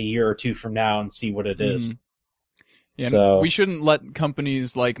sale like a year or two from now and see what it is. Mm. Yeah, so we shouldn't let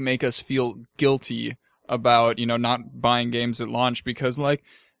companies like make us feel guilty about not buying games at launch because they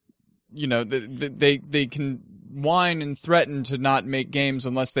can whine and threaten to not make games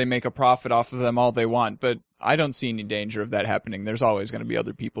unless they make a profit off of them all they want, but I don't see any danger of that happening. There's always going to be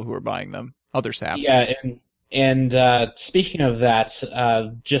other people who are buying them, other saps. Yeah, and speaking of that,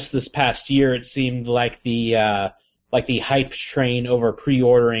 just this past year, it seemed like the hype train over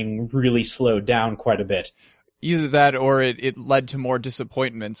pre-ordering really slowed down quite a bit. Either that or it led to more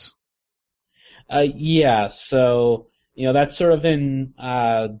disappointments. So that's sort of in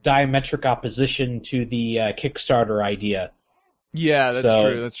diametric opposition to the Kickstarter idea. Yeah,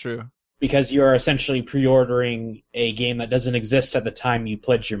 that's true. Because you're essentially pre-ordering a game that doesn't exist at the time you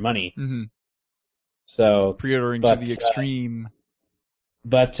pledge your money. Mm-hmm. So pre-ordering to the extreme.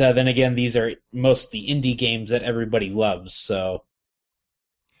 But then again, these are most the indie games that everybody loves, so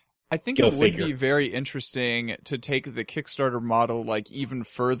I think it would be very interesting to take the Kickstarter model like even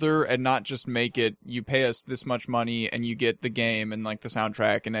further and not just make it you pay us this much money and you get the game and like the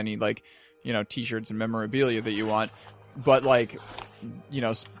soundtrack and any like t-shirts and memorabilia that you want, but like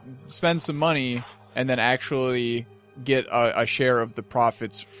spend some money and then actually get a share of the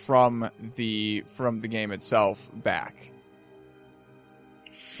profits from the game itself back.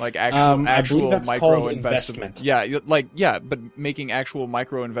 Like actual micro investment. But making actual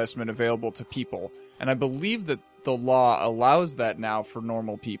micro investment available to people. And I believe that the law allows that now for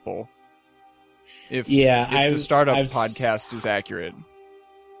normal people. If the startup podcast is accurate.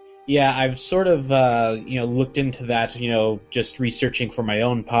 Yeah, I've sort of looked into that, just researching for my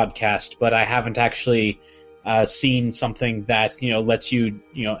own podcast, but I haven't actually seen something that lets you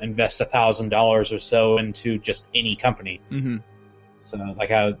invest $1,000 or so into just any company. Mm-hmm. So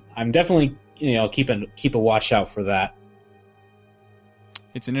like I'm definitely keep a watch out for that.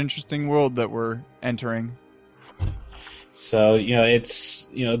 It's an interesting world that we're entering. So it's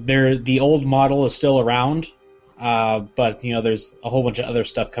the old model is still around, but there's a whole bunch of other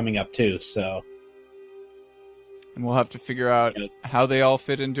stuff coming up too. So and we'll have to figure out how they all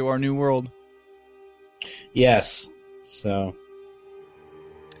fit into our new world. Yes. So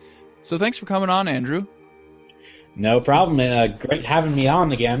thanks for coming on, Andrew. No problem. Great having me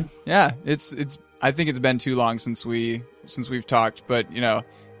on again. Yeah, it's. I think it's been too long since we've talked, but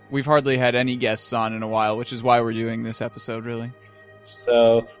we've hardly had any guests on in a while, which is why we're doing this episode, really.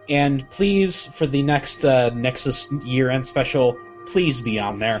 So, and please for the next Nexus year-end special, please be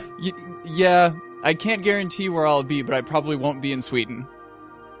on there. Yeah, I can't guarantee where I'll be, but I probably won't be in Sweden.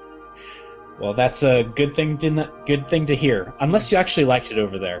 Well, that's a good thing to hear. Unless you actually liked it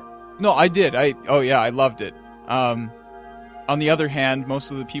over there. No, I did. I loved it. On the other hand,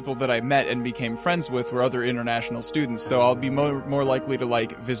 most of the people that I met and became friends with were other international students, so I'll be more likely to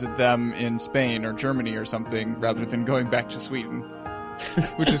like visit them in Spain or Germany or something rather than going back to Sweden,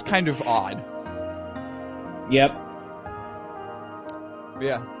 which is kind of odd. Yep. But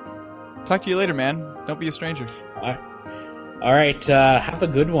yeah. Talk to you later, man. Don't be a stranger. All right. Have a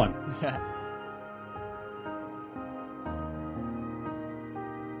good one.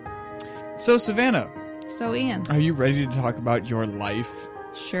 So, Savannah. So, Ian. Are you ready to talk about your life?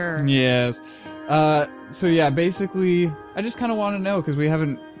 Sure. Yes. Basically, I just kind of want to know, because we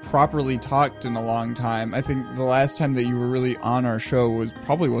haven't properly talked in a long time. I think the last time that you were really on our show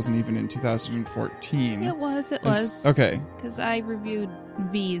wasn't even in 2014. It was. Okay. Because I reviewed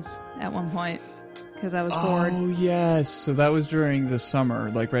V's at one point. Because I was bored. Oh, yes. So that was during the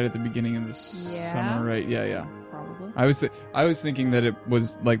summer, like right at the beginning of the summer, right? Yeah. Probably. I was thinking that it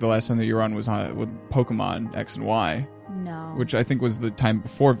was like the last time that you were on was on with Pokemon X and Y. No. Which I think was the time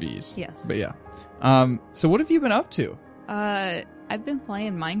before V's. Yes. But yeah. So what have you been up to? I've been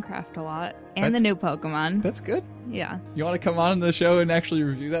playing Minecraft a lot. And That's- the new Pokemon. That's good. Yeah. You want to come on the show and actually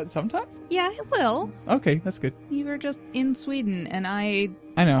review that sometime? Yeah, I will. Okay, that's good. You were just in Sweden, and I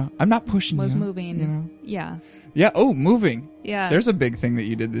I know. I'm not pushing was you. moving. You know? Yeah. Yeah. Oh, moving. Yeah. There's a big thing that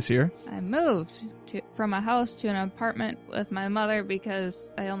you did this year. I moved from a house to an apartment with my mother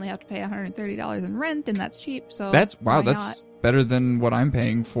because I only have to pay $130 in rent, and that's cheap. So That's why That's better than what I'm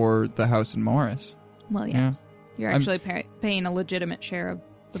paying for the house in Morris. not? Well, yes. You're actually paying a legitimate share of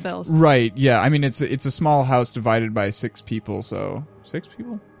the bills. Right. Yeah. I mean, it's a small house divided by 6 people. So 6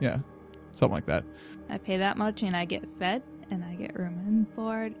 people. Yeah. Something like that. I pay that much, and I get fed, and I get room and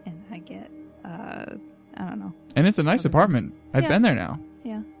board, and I get I don't know. And it's a nice apartment. I've Yeah. been there now.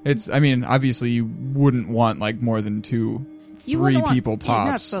 Yeah. It's. I mean, obviously, you wouldn't want like more than 2, 3 people tops.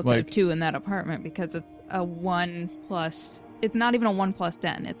 You're not supposed to like have 2 in that apartment because it's a 1+. It's not even a 1+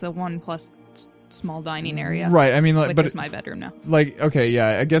 den. It's a 1+ small dining area. Right. I mean, like, which but is my bedroom now. like, okay,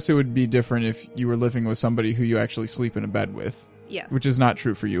 yeah. I guess it would be different if you were living with somebody who you actually sleep in a bed with, Yes. which is not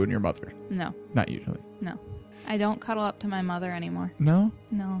true for you and your mother. No. Not usually. No. I don't cuddle up to my mother anymore. No.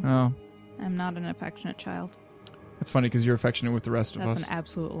 No. Oh, I'm not an affectionate child. that's funny because you're affectionate with the rest of That's us. an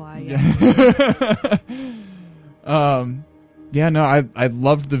absolute lie. Yeah. Yeah. No. I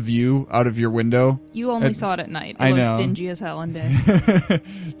loved the view out of your window. You only It- saw it at night. It I was know. dingy as hell in day.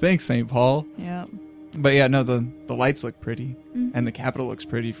 Thanks, St. Paul. Yeah. But yeah, no, the lights look pretty, Mhm. and the Capitol looks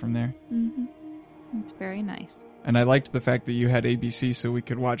pretty from there. Mm-hmm. It's very nice. And I liked the fact that you had ABC so we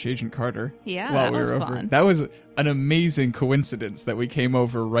could watch Agent Carter Yeah, while that we was were over. fun. That was an amazing coincidence that we came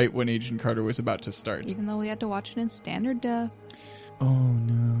over right when Agent Carter was about to start. Even though we had to watch it in standard def. Oh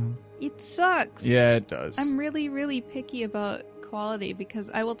no. It sucks. Yeah, it does. I'm really, really picky about quality because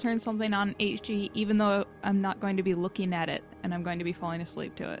I will turn something on HD even though I'm not going to be looking at it and I'm going to be falling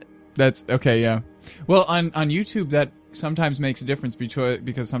asleep to it. That's okay, yeah. Well, on YouTube that sometimes makes a difference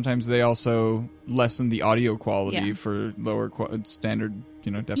because sometimes they also lessen the audio quality Yeah. for lower standard,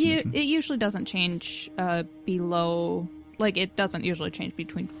 definition. It usually doesn't change below, like it doesn't usually change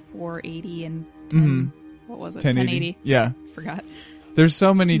between 480 and 10, what was it? 1080. Yeah. Forgot. There's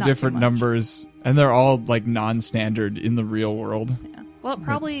so many Not too different much. numbers, and they're all like non-standard in the real world. Yeah. Well,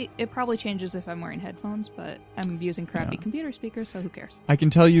 it probably changes if I'm wearing headphones, but I'm using crappy Yeah. computer speakers, so who cares? I can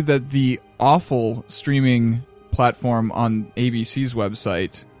tell you that the awful streaming platform on ABC's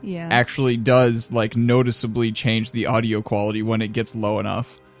website Yeah. actually does like noticeably change the audio quality when it gets low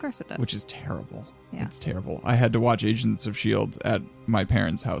enough, Of course it does. which is terrible. Yeah. It's terrible. I had to watch Agents of S.H.I.E.L.D. at my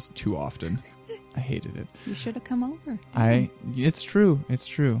parents' house too often. I hated it. You should have come over. It's true. It's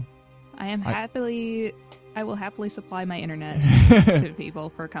true. I will happily supply my internet to people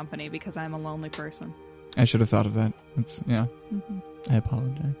for company because I'm a lonely person. I should have thought of that. Yeah. Mm-hmm. I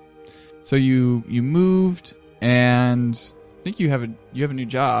apologize. So you moved, and I think you have a new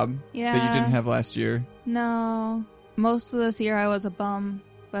job Yeah. that you didn't have last year. No. Most of this year I was a bum,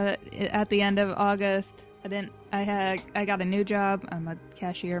 but at the end of August, I got a new job. I'm a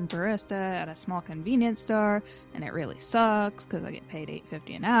cashier and barista at a small convenience store, and it really sucks because I get paid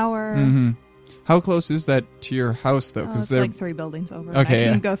 $8.50 an hour. Mm-hmm. How close is that to your house, though? Oh, Because it's like 3 buildings over. Okay, I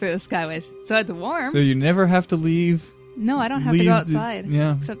can yeah. go through the skyways, so it's warm. so you never have to leave. No, I don't have to leave go the- outside.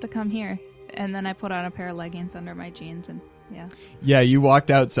 yeah. Except to come here. And then I put on a pair of leggings under my jeans and yeah. Yeah, you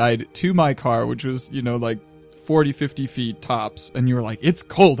walked outside to my car, which was like 40, 50 feet tops, and you were like, "It's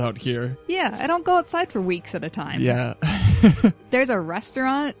cold out here." Yeah, I don't go outside for weeks at a time. Yeah. There's a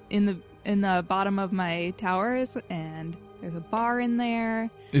restaurant in the bottom of my towers and there's a bar in there.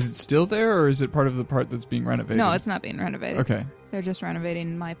 Is it still there, or is it part of the part that's being renovated? No, it's not being renovated. Okay. They're just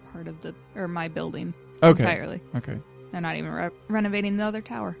renovating my part of my building Okay. entirely. Okay. They're not even renovating the other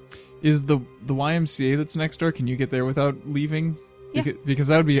tower. Is the YMCA that's next door? Can you get there without leaving? Yeah. Because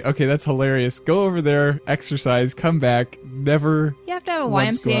that would be okay. That's hilarious. Go over there, exercise, come back. Never. You have to have a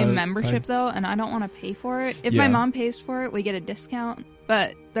Let's go YMCA outside. membership though, and I don't want to pay for it. If Yeah. my mom pays for it, we get a discount.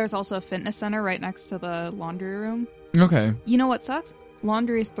 But there's also a fitness center right next to the laundry room. Okay. You know what sucks?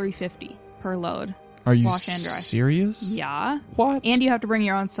 Laundry is $3.50 per load. Are you Wash and dry. serious? Yeah. What? And you have to bring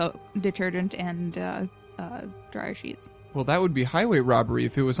your own soap, detergent, and dryer sheets. Well, that would be highway robbery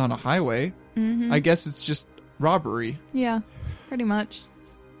if it was on a highway. Mm-hmm. I guess it's just robbery. Yeah, pretty much.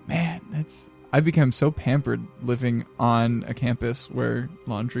 Man, I've become so pampered living on a campus where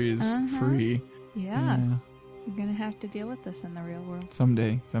laundry is free. Yeah. You're gonna have to deal with this in the real world.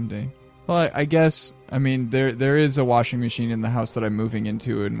 Someday. Well, I guess, I mean, there is a washing machine in the house that I'm moving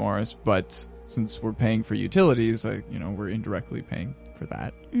into in Morris, but since we're paying for utilities, we're indirectly paying for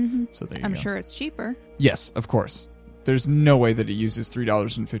that. Mm-hmm. So there you I'm go. sure it's cheaper. Yes, of course. There's no way that it uses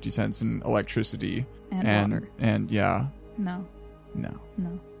 $3.50 in electricity And water. And yeah, No. no.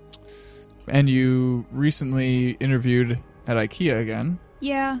 No. And you recently interviewed at IKEA again.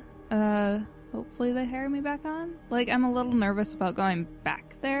 Yeah. Hopefully they hire me back on. Like, I'm a little nervous about going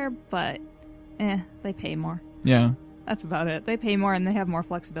back there, but they pay more. Yeah. That's about it. They pay more and they have more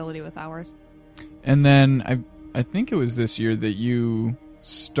flexibility with hours. And then I think it was this year that you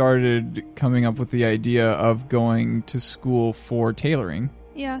started coming up with the idea of going to school for tailoring.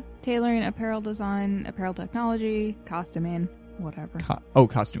 Yeah. Tailoring, apparel design, apparel technology, costuming, whatever.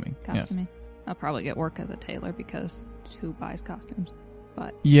 Costuming. Yes. Costuming. I'll probably get work as a tailor because who buys costumes?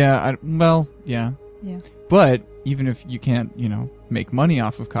 But Yeah, yeah. yeah. But even if you can't, make money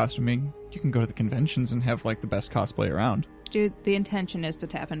off of costuming, you can go to the conventions and have, the best cosplay around. Dude, the intention is to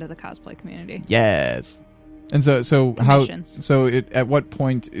tap into the cosplay community. Yes. And so Commissions. at what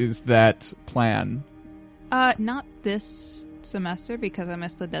point is that plan? Not this semester because I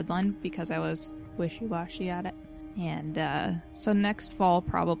missed the deadline because I was wishy-washy at it. And so next fall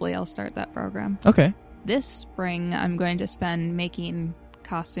probably I'll start that program. Okay. This spring I'm going to spend making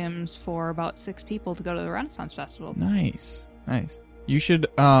costumes for about 6 people to go to the Renaissance Festival. Nice. You should,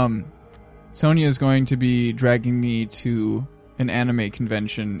 Sonia is going to be dragging me to an anime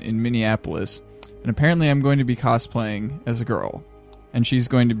convention in Minneapolis, and apparently I'm going to be cosplaying as a girl, and she's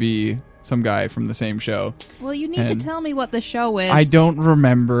going to be some guy from the same show. Well, you need to And tell me what the show is. I don't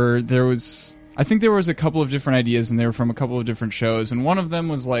remember. I think there was a couple of different ideas, and they were from a couple of different shows, and one of them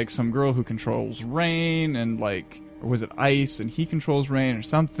was some girl who controls rain, and or was it ice, and he controls rain or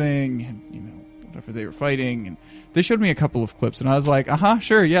something, and whatever they were fighting, and they showed me a couple of clips, and I was like,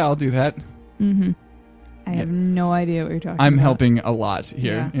 sure, yeah, I'll do that. Mm-hmm. I have no idea what you're talking I'm about. helping a lot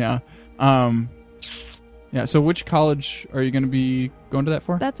here. Yeah. Yeah. So which college are you going to be going to that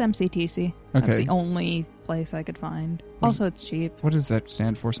for? That's MCTC. Okay. That's the only place I could find. Also, it's cheap. What does that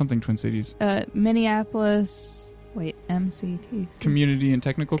stand for? Something Twin Cities. Minneapolis. Wait, MCTC. Community and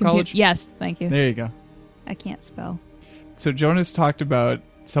Technical College? Yes, thank you. There you go. I can't spell. So Jonas talked about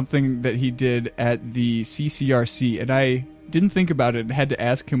something that he did at the CCRC, and I didn't think about it and had to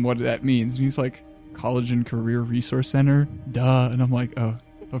ask him what that means. And he's like, College and Career Resource Center? Duh. And I'm like, oh,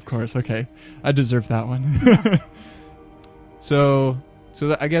 of course. Okay. I deserve that one. So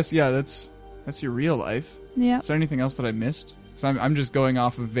I guess, yeah, that's your real life. Yeah. Is there anything else that I missed? So I'm just going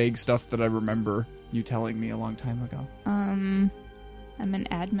off of vague stuff that I remember you telling me a long time ago. I'm an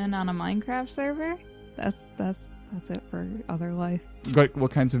admin on a Minecraft server. That's it for other life.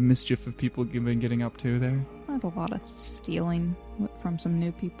 What kinds of mischief have people been getting up to there? There's a lot of stealing from some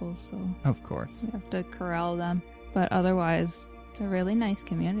new people, so Of course. we have to corral them. But otherwise, it's a really nice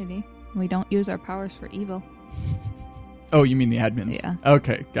community. We don't use our powers for evil. Oh, you mean the admins? Yeah.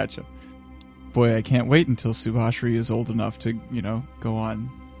 Okay, gotcha. Boy, I can't wait until Subashri is old enough to, go on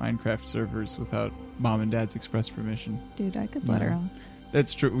Minecraft servers without mom and dad's express permission. Dude, I could let her No. on.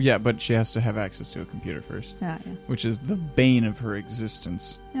 That's true. Yeah, but she has to have access to a computer first, Yeah. which is the bane of her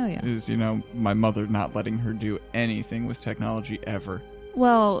existence. Oh, yeah. Is, my mother not letting her do anything with technology ever.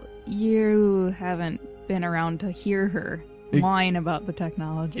 Well, you haven't been around to hear her whine about the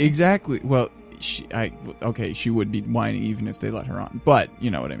technology. Exactly. Well, she would be whining even if they let her on, but you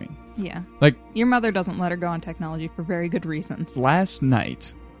know what I mean. Yeah. Like, your mother doesn't let her go on technology for very good reasons. last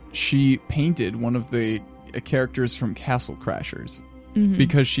night, she painted one of the characters from Castle Crashers Mhm.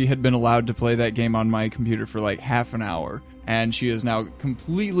 because she had been allowed to play that game on my computer for half an hour, and she is now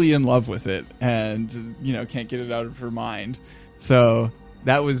completely in love with it and, can't get it out of her mind. So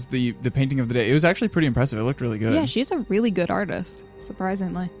that was the painting of the day. It was actually pretty impressive. It looked really good. Yeah, she's a really good artist,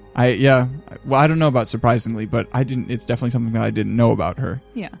 surprisingly. Well, I don't know about surprisingly, but it's definitely something that I didn't know about her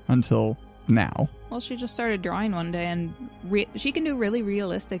Yeah. until now. Well, she just started drawing one day, and she can do really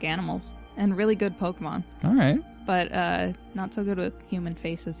realistic animals and really good Pokemon. All right. But not so good with human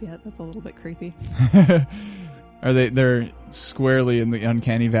faces yet. That's a little bit creepy. They're squarely in the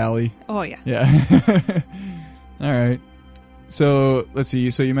uncanny valley. Oh, yeah. Yeah. All right. So let's see.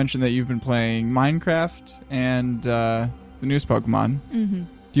 So you mentioned that you've been playing Minecraft and the newest Pokemon. Mm-hmm.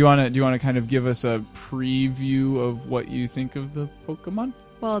 Do you want to kind of give us a preview of what you think of the Pokemon?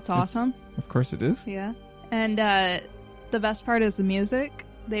 Well, it's awesome. Of course it is. Yeah. And the best part is the music.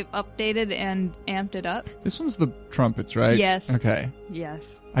 they've updated and amped it up. This one's the trumpets, right? Yes. Okay.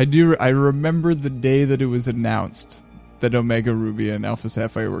 Yes. I remember the day that it was announced that Omega Ruby and Alpha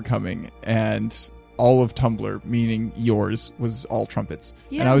Sapphire were coming, and all of Tumblr, meaning yours, was all trumpets.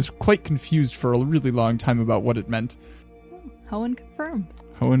 Yeah. And I was quite confused for a really long time about what it meant. Hoenn confirmed.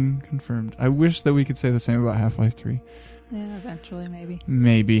 Hoenn confirmed. I wish that we could say the same about Half-Life 3. Yeah, eventually, maybe.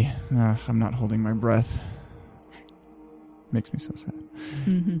 Maybe. I'm not holding my breath. Makes me so sad.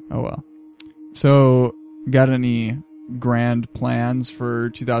 Mm-hmm. Oh well. So, got any grand plans for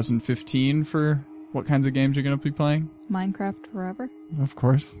 2015 for what kinds of games you're going to be playing? Minecraft forever. Of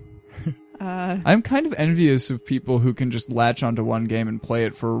course. I'm kind of envious of people who can just latch onto one game and play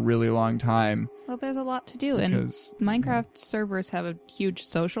it for a really long time. Well, there's a lot to do, Because- and Minecraft servers have a huge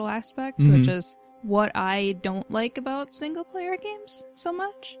social aspect, Mhm. which is what I don't like about single-player games so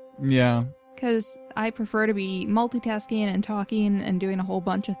much. Yeah. Because I prefer to be multitasking and talking and doing a whole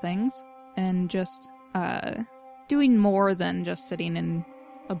bunch of things, and just doing more than just sitting and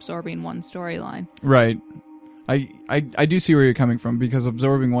absorbing one storyline. Right. I do see where you're coming from, because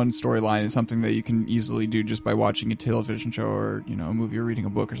absorbing one storyline is something that you can easily do just by watching a television show or, a movie or reading a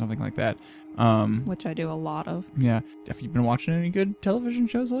book or something like that. Which I do a lot of. Yeah. Have you been watching any good television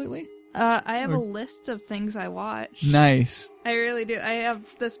shows lately? I have a list of things I watch. Nice. I really do. I have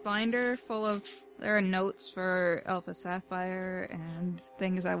this binder full of, there are notes for Alpha Sapphire and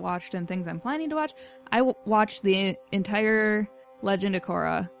things I watched and things I'm planning to watch. I watched the entire Legend of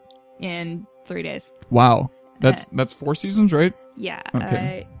Korra in 3 days. Wow. That's 4 seasons, right? Yeah.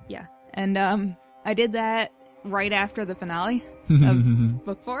 Okay. Yeah. And I did that right after the finale of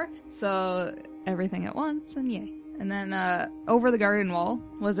book 4. So everything at once, and yay. And then Over the Garden Wall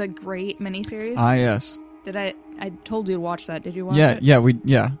was a great miniseries. Ah, yes. I told you to watch that. Did you watch Yeah, it?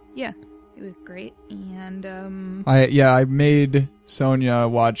 yeah. Yeah. It was great. And I made Sonia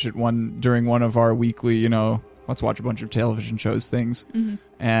watch it during one of our weekly, let's watch a bunch of television shows things. Mhm.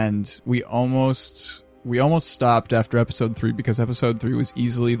 And we almost stopped after episode 3 because episode 3 was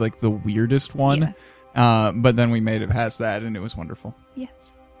easily like the weirdest one. Yeah. But then we made it past that and it was wonderful.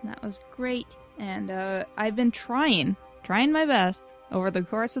 Yes, that was great. And I've been trying my best over the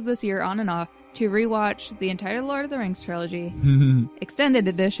course of this year on and off to rewatch the entire Lord of the Rings trilogy, extended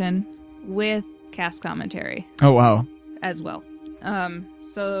edition, with cast commentary Oh, wow. as well.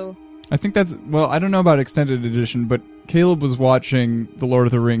 So I think I don't know about extended edition, but Caleb was watching The Lord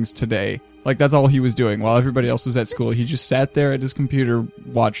of the Rings today. Like, that's all he was doing while everybody else was at school. He just sat there at his computer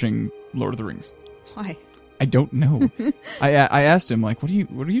watching Lord of the Rings. why? I don't know. I asked him, like, what are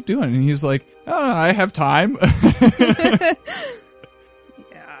you doing? And he was like, oh, I have time.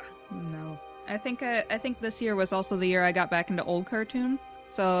 Yeah, no. I think this year was also the year I got back into old cartoons.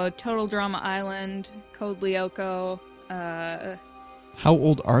 So Total Drama Island, Code Lyoko, How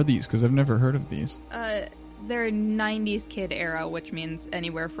old are these? Because I've never heard of these. they're 90s kid era, which means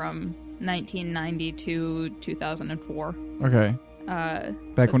anywhere from 1990 to 2004. Okay.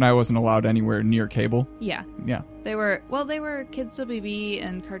 Back when I wasn't allowed anywhere near cable. Yeah. Yeah. They were Kids WB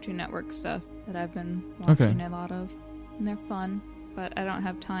and Cartoon Network stuff that I've been watching a lot of. And they're fun, but I don't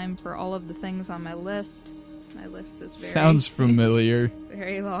have time for all of the things on my list. My list is Sounds familiar.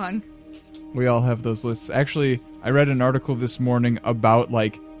 very long. We all have those lists. Actually, I read an article this morning about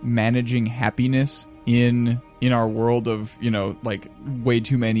like managing happiness in our world of, like way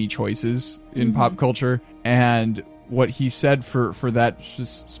too many choices in pop culture. And what he said for that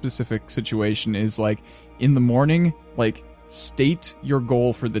specific situation is like in the morning, like state your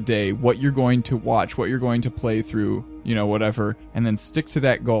goal for the day, what you're going to watch, what you're going to play through, whatever, and then stick to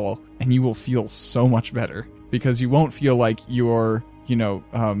that goal and you will feel so much better because you won't feel like you're,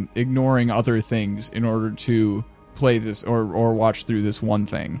 ignoring other things in order to play this or watch through this one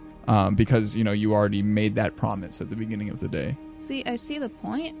thing. Because, you already made that promise at the beginning of the day. See, I see the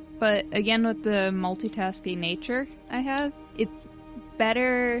point, but again, with the multitasking nature I have, it's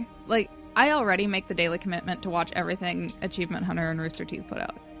better. Like, I already make the daily commitment to watch everything Achievement Hunter and Rooster Teeth put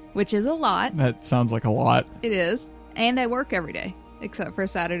out, which is a lot. That sounds like a lot. It is. And I work every day, except for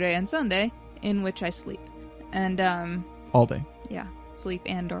Saturday and Sunday, in which I sleep. And, all day. yeah, sleep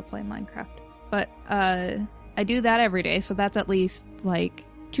and or play Minecraft. But, I do that every day, so that's at least, like,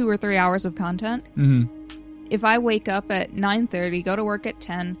 2 or 3 hours of content. Mm-hmm. If I wake up at 9:30, go to work at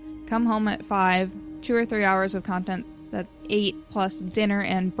 10, come home at 5, 2 or 3 hours of content, that's 8 plus dinner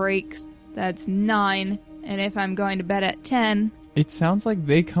and breaks, that's 9. And if I'm going to bed at 10... It sounds like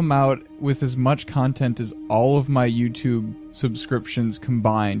they come out with as much content as all of my YouTube subscriptions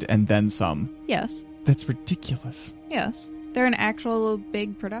combined and then some. Yes. That's ridiculous. Yes. They're an actual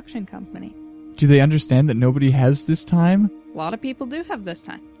big production company. Do they understand that nobody has this time? A lot of people do have this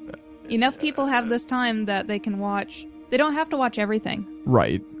time. Enough people have this time that they can watch. They don't have to watch everything.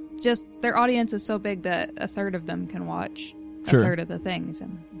 Right. Just their audience is so big that a third of them can watch Sure. a third of the things,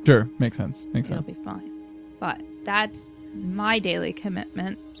 and Sure. Makes sense. Makes it'll sense. be fine. But that's my daily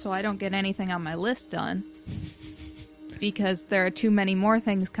commitment, so I don't get anything on my list done because there are too many more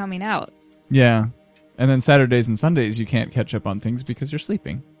things coming out. Yeah. And then Saturdays and Sundays you can't catch up on things because you're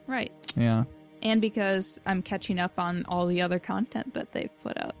sleeping. Right. Yeah. And because I'm catching up on all the other content that they've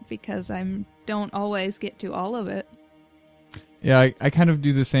put out, because I don't always get to all of it. Yeah, I kind of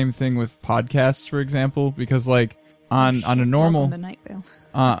do the same thing with podcasts, for example, because like on a normal Welcome to Night Vale.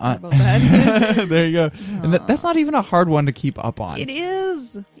 about that. there you go. And that's not even a hard one to keep up on. It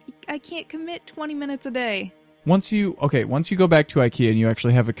is. I can't commit 20 minutes a day. Once you go back to IKEA and you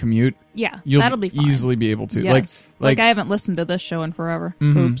actually have a commute, Yeah, you'll that'll be fine. easily be able to. Yes. Like I haven't listened to this show in forever.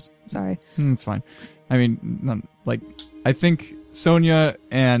 Mhm. Oops. Sorry. It's fine. I mean, I think Sonia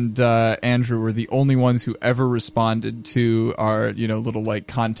and Andrew were the only ones who ever responded to our, little like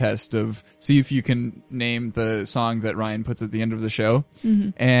contest of see if you can name the song that Ryan puts at the end of the show. Mm-hmm.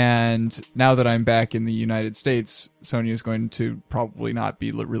 And now that I'm back in the United States, Sonia's going to probably not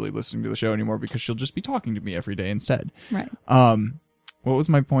be really listening to the show anymore because she'll just be talking to me every day instead. Right. What was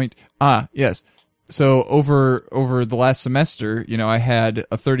my point? Yes. So over the last semester, I had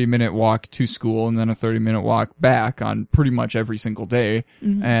a 30-minute walk to school and then a 30-minute walk back on pretty much every single day.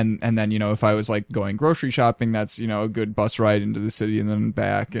 Mhm. And then, if I was like going grocery shopping, that's, a good bus ride into the city and then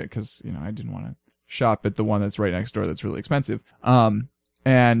back because, I didn't want to shop at the one that's right next door that's really expensive.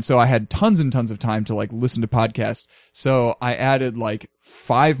 And so I had tons and tons of time to like listen to podcasts. So I added like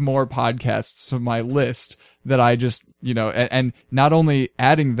 5 more podcasts to my list that I just, and not only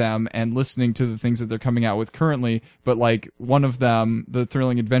adding them and listening to the things that they're coming out with currently, but like one of them, the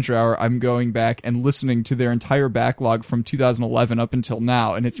Thrilling Adventure Hour, I'm going back and listening to their entire backlog from 2011 up until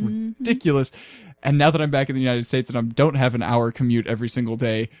now. And it's ridiculous. And now that I'm back in the United States and I don't have an hour commute every single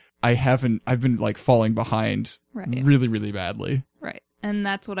day, I've been like falling behind Right. really, really badly. Right. And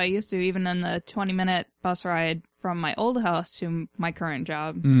that's what I used to, even in the 20-minute bus ride from my old house to my current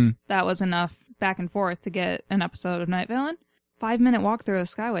job. That was enough back and forth to get an episode of Night Vale in. 5-minute walk through the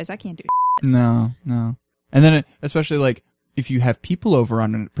Skyways, I can't do No. And then especially like if you have people over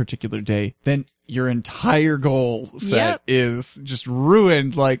on a particular day, then your entire goal set Yep. is just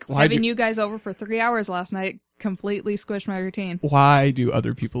ruined. Like Having you guys over for 3 hours last night completely squished my routine. why do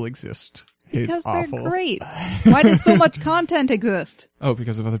other people exist? Because It's awful. they're great. Why does so much content exist? Oh,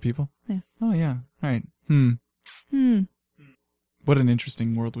 because of other people? Yeah. Oh yeah. All right. What an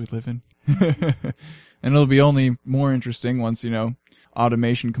interesting world we live in. And it'll be only more interesting once,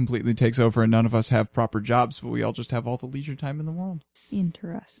 automation completely takes over and none of us have proper jobs, but we all just have all the leisure time in the world.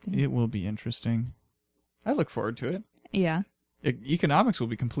 Interesting. It will be interesting. I look forward to it. Yeah. Economics will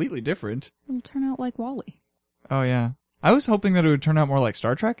be completely different. It'll turn out like Wall-E. Oh, yeah. I was hoping that it would turn out more like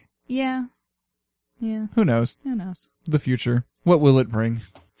Star Trek. Yeah. Yeah. Who knows? Who knows? The future. What will it bring?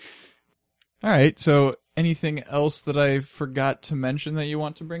 All right, so anything else that I forgot to mention that you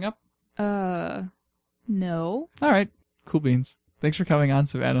want to bring up? No. All right, cool beans. Thanks for coming on,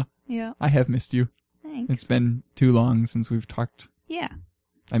 Savannah. Yeah. I have missed you. Thanks. It's been too long since we've talked. Yeah.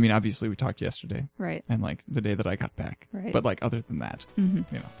 I mean, obviously we talked yesterday Right. and like the day that I got back. Right. But like other than that,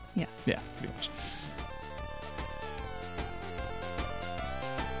 Mm-hmm. Yeah, pretty much.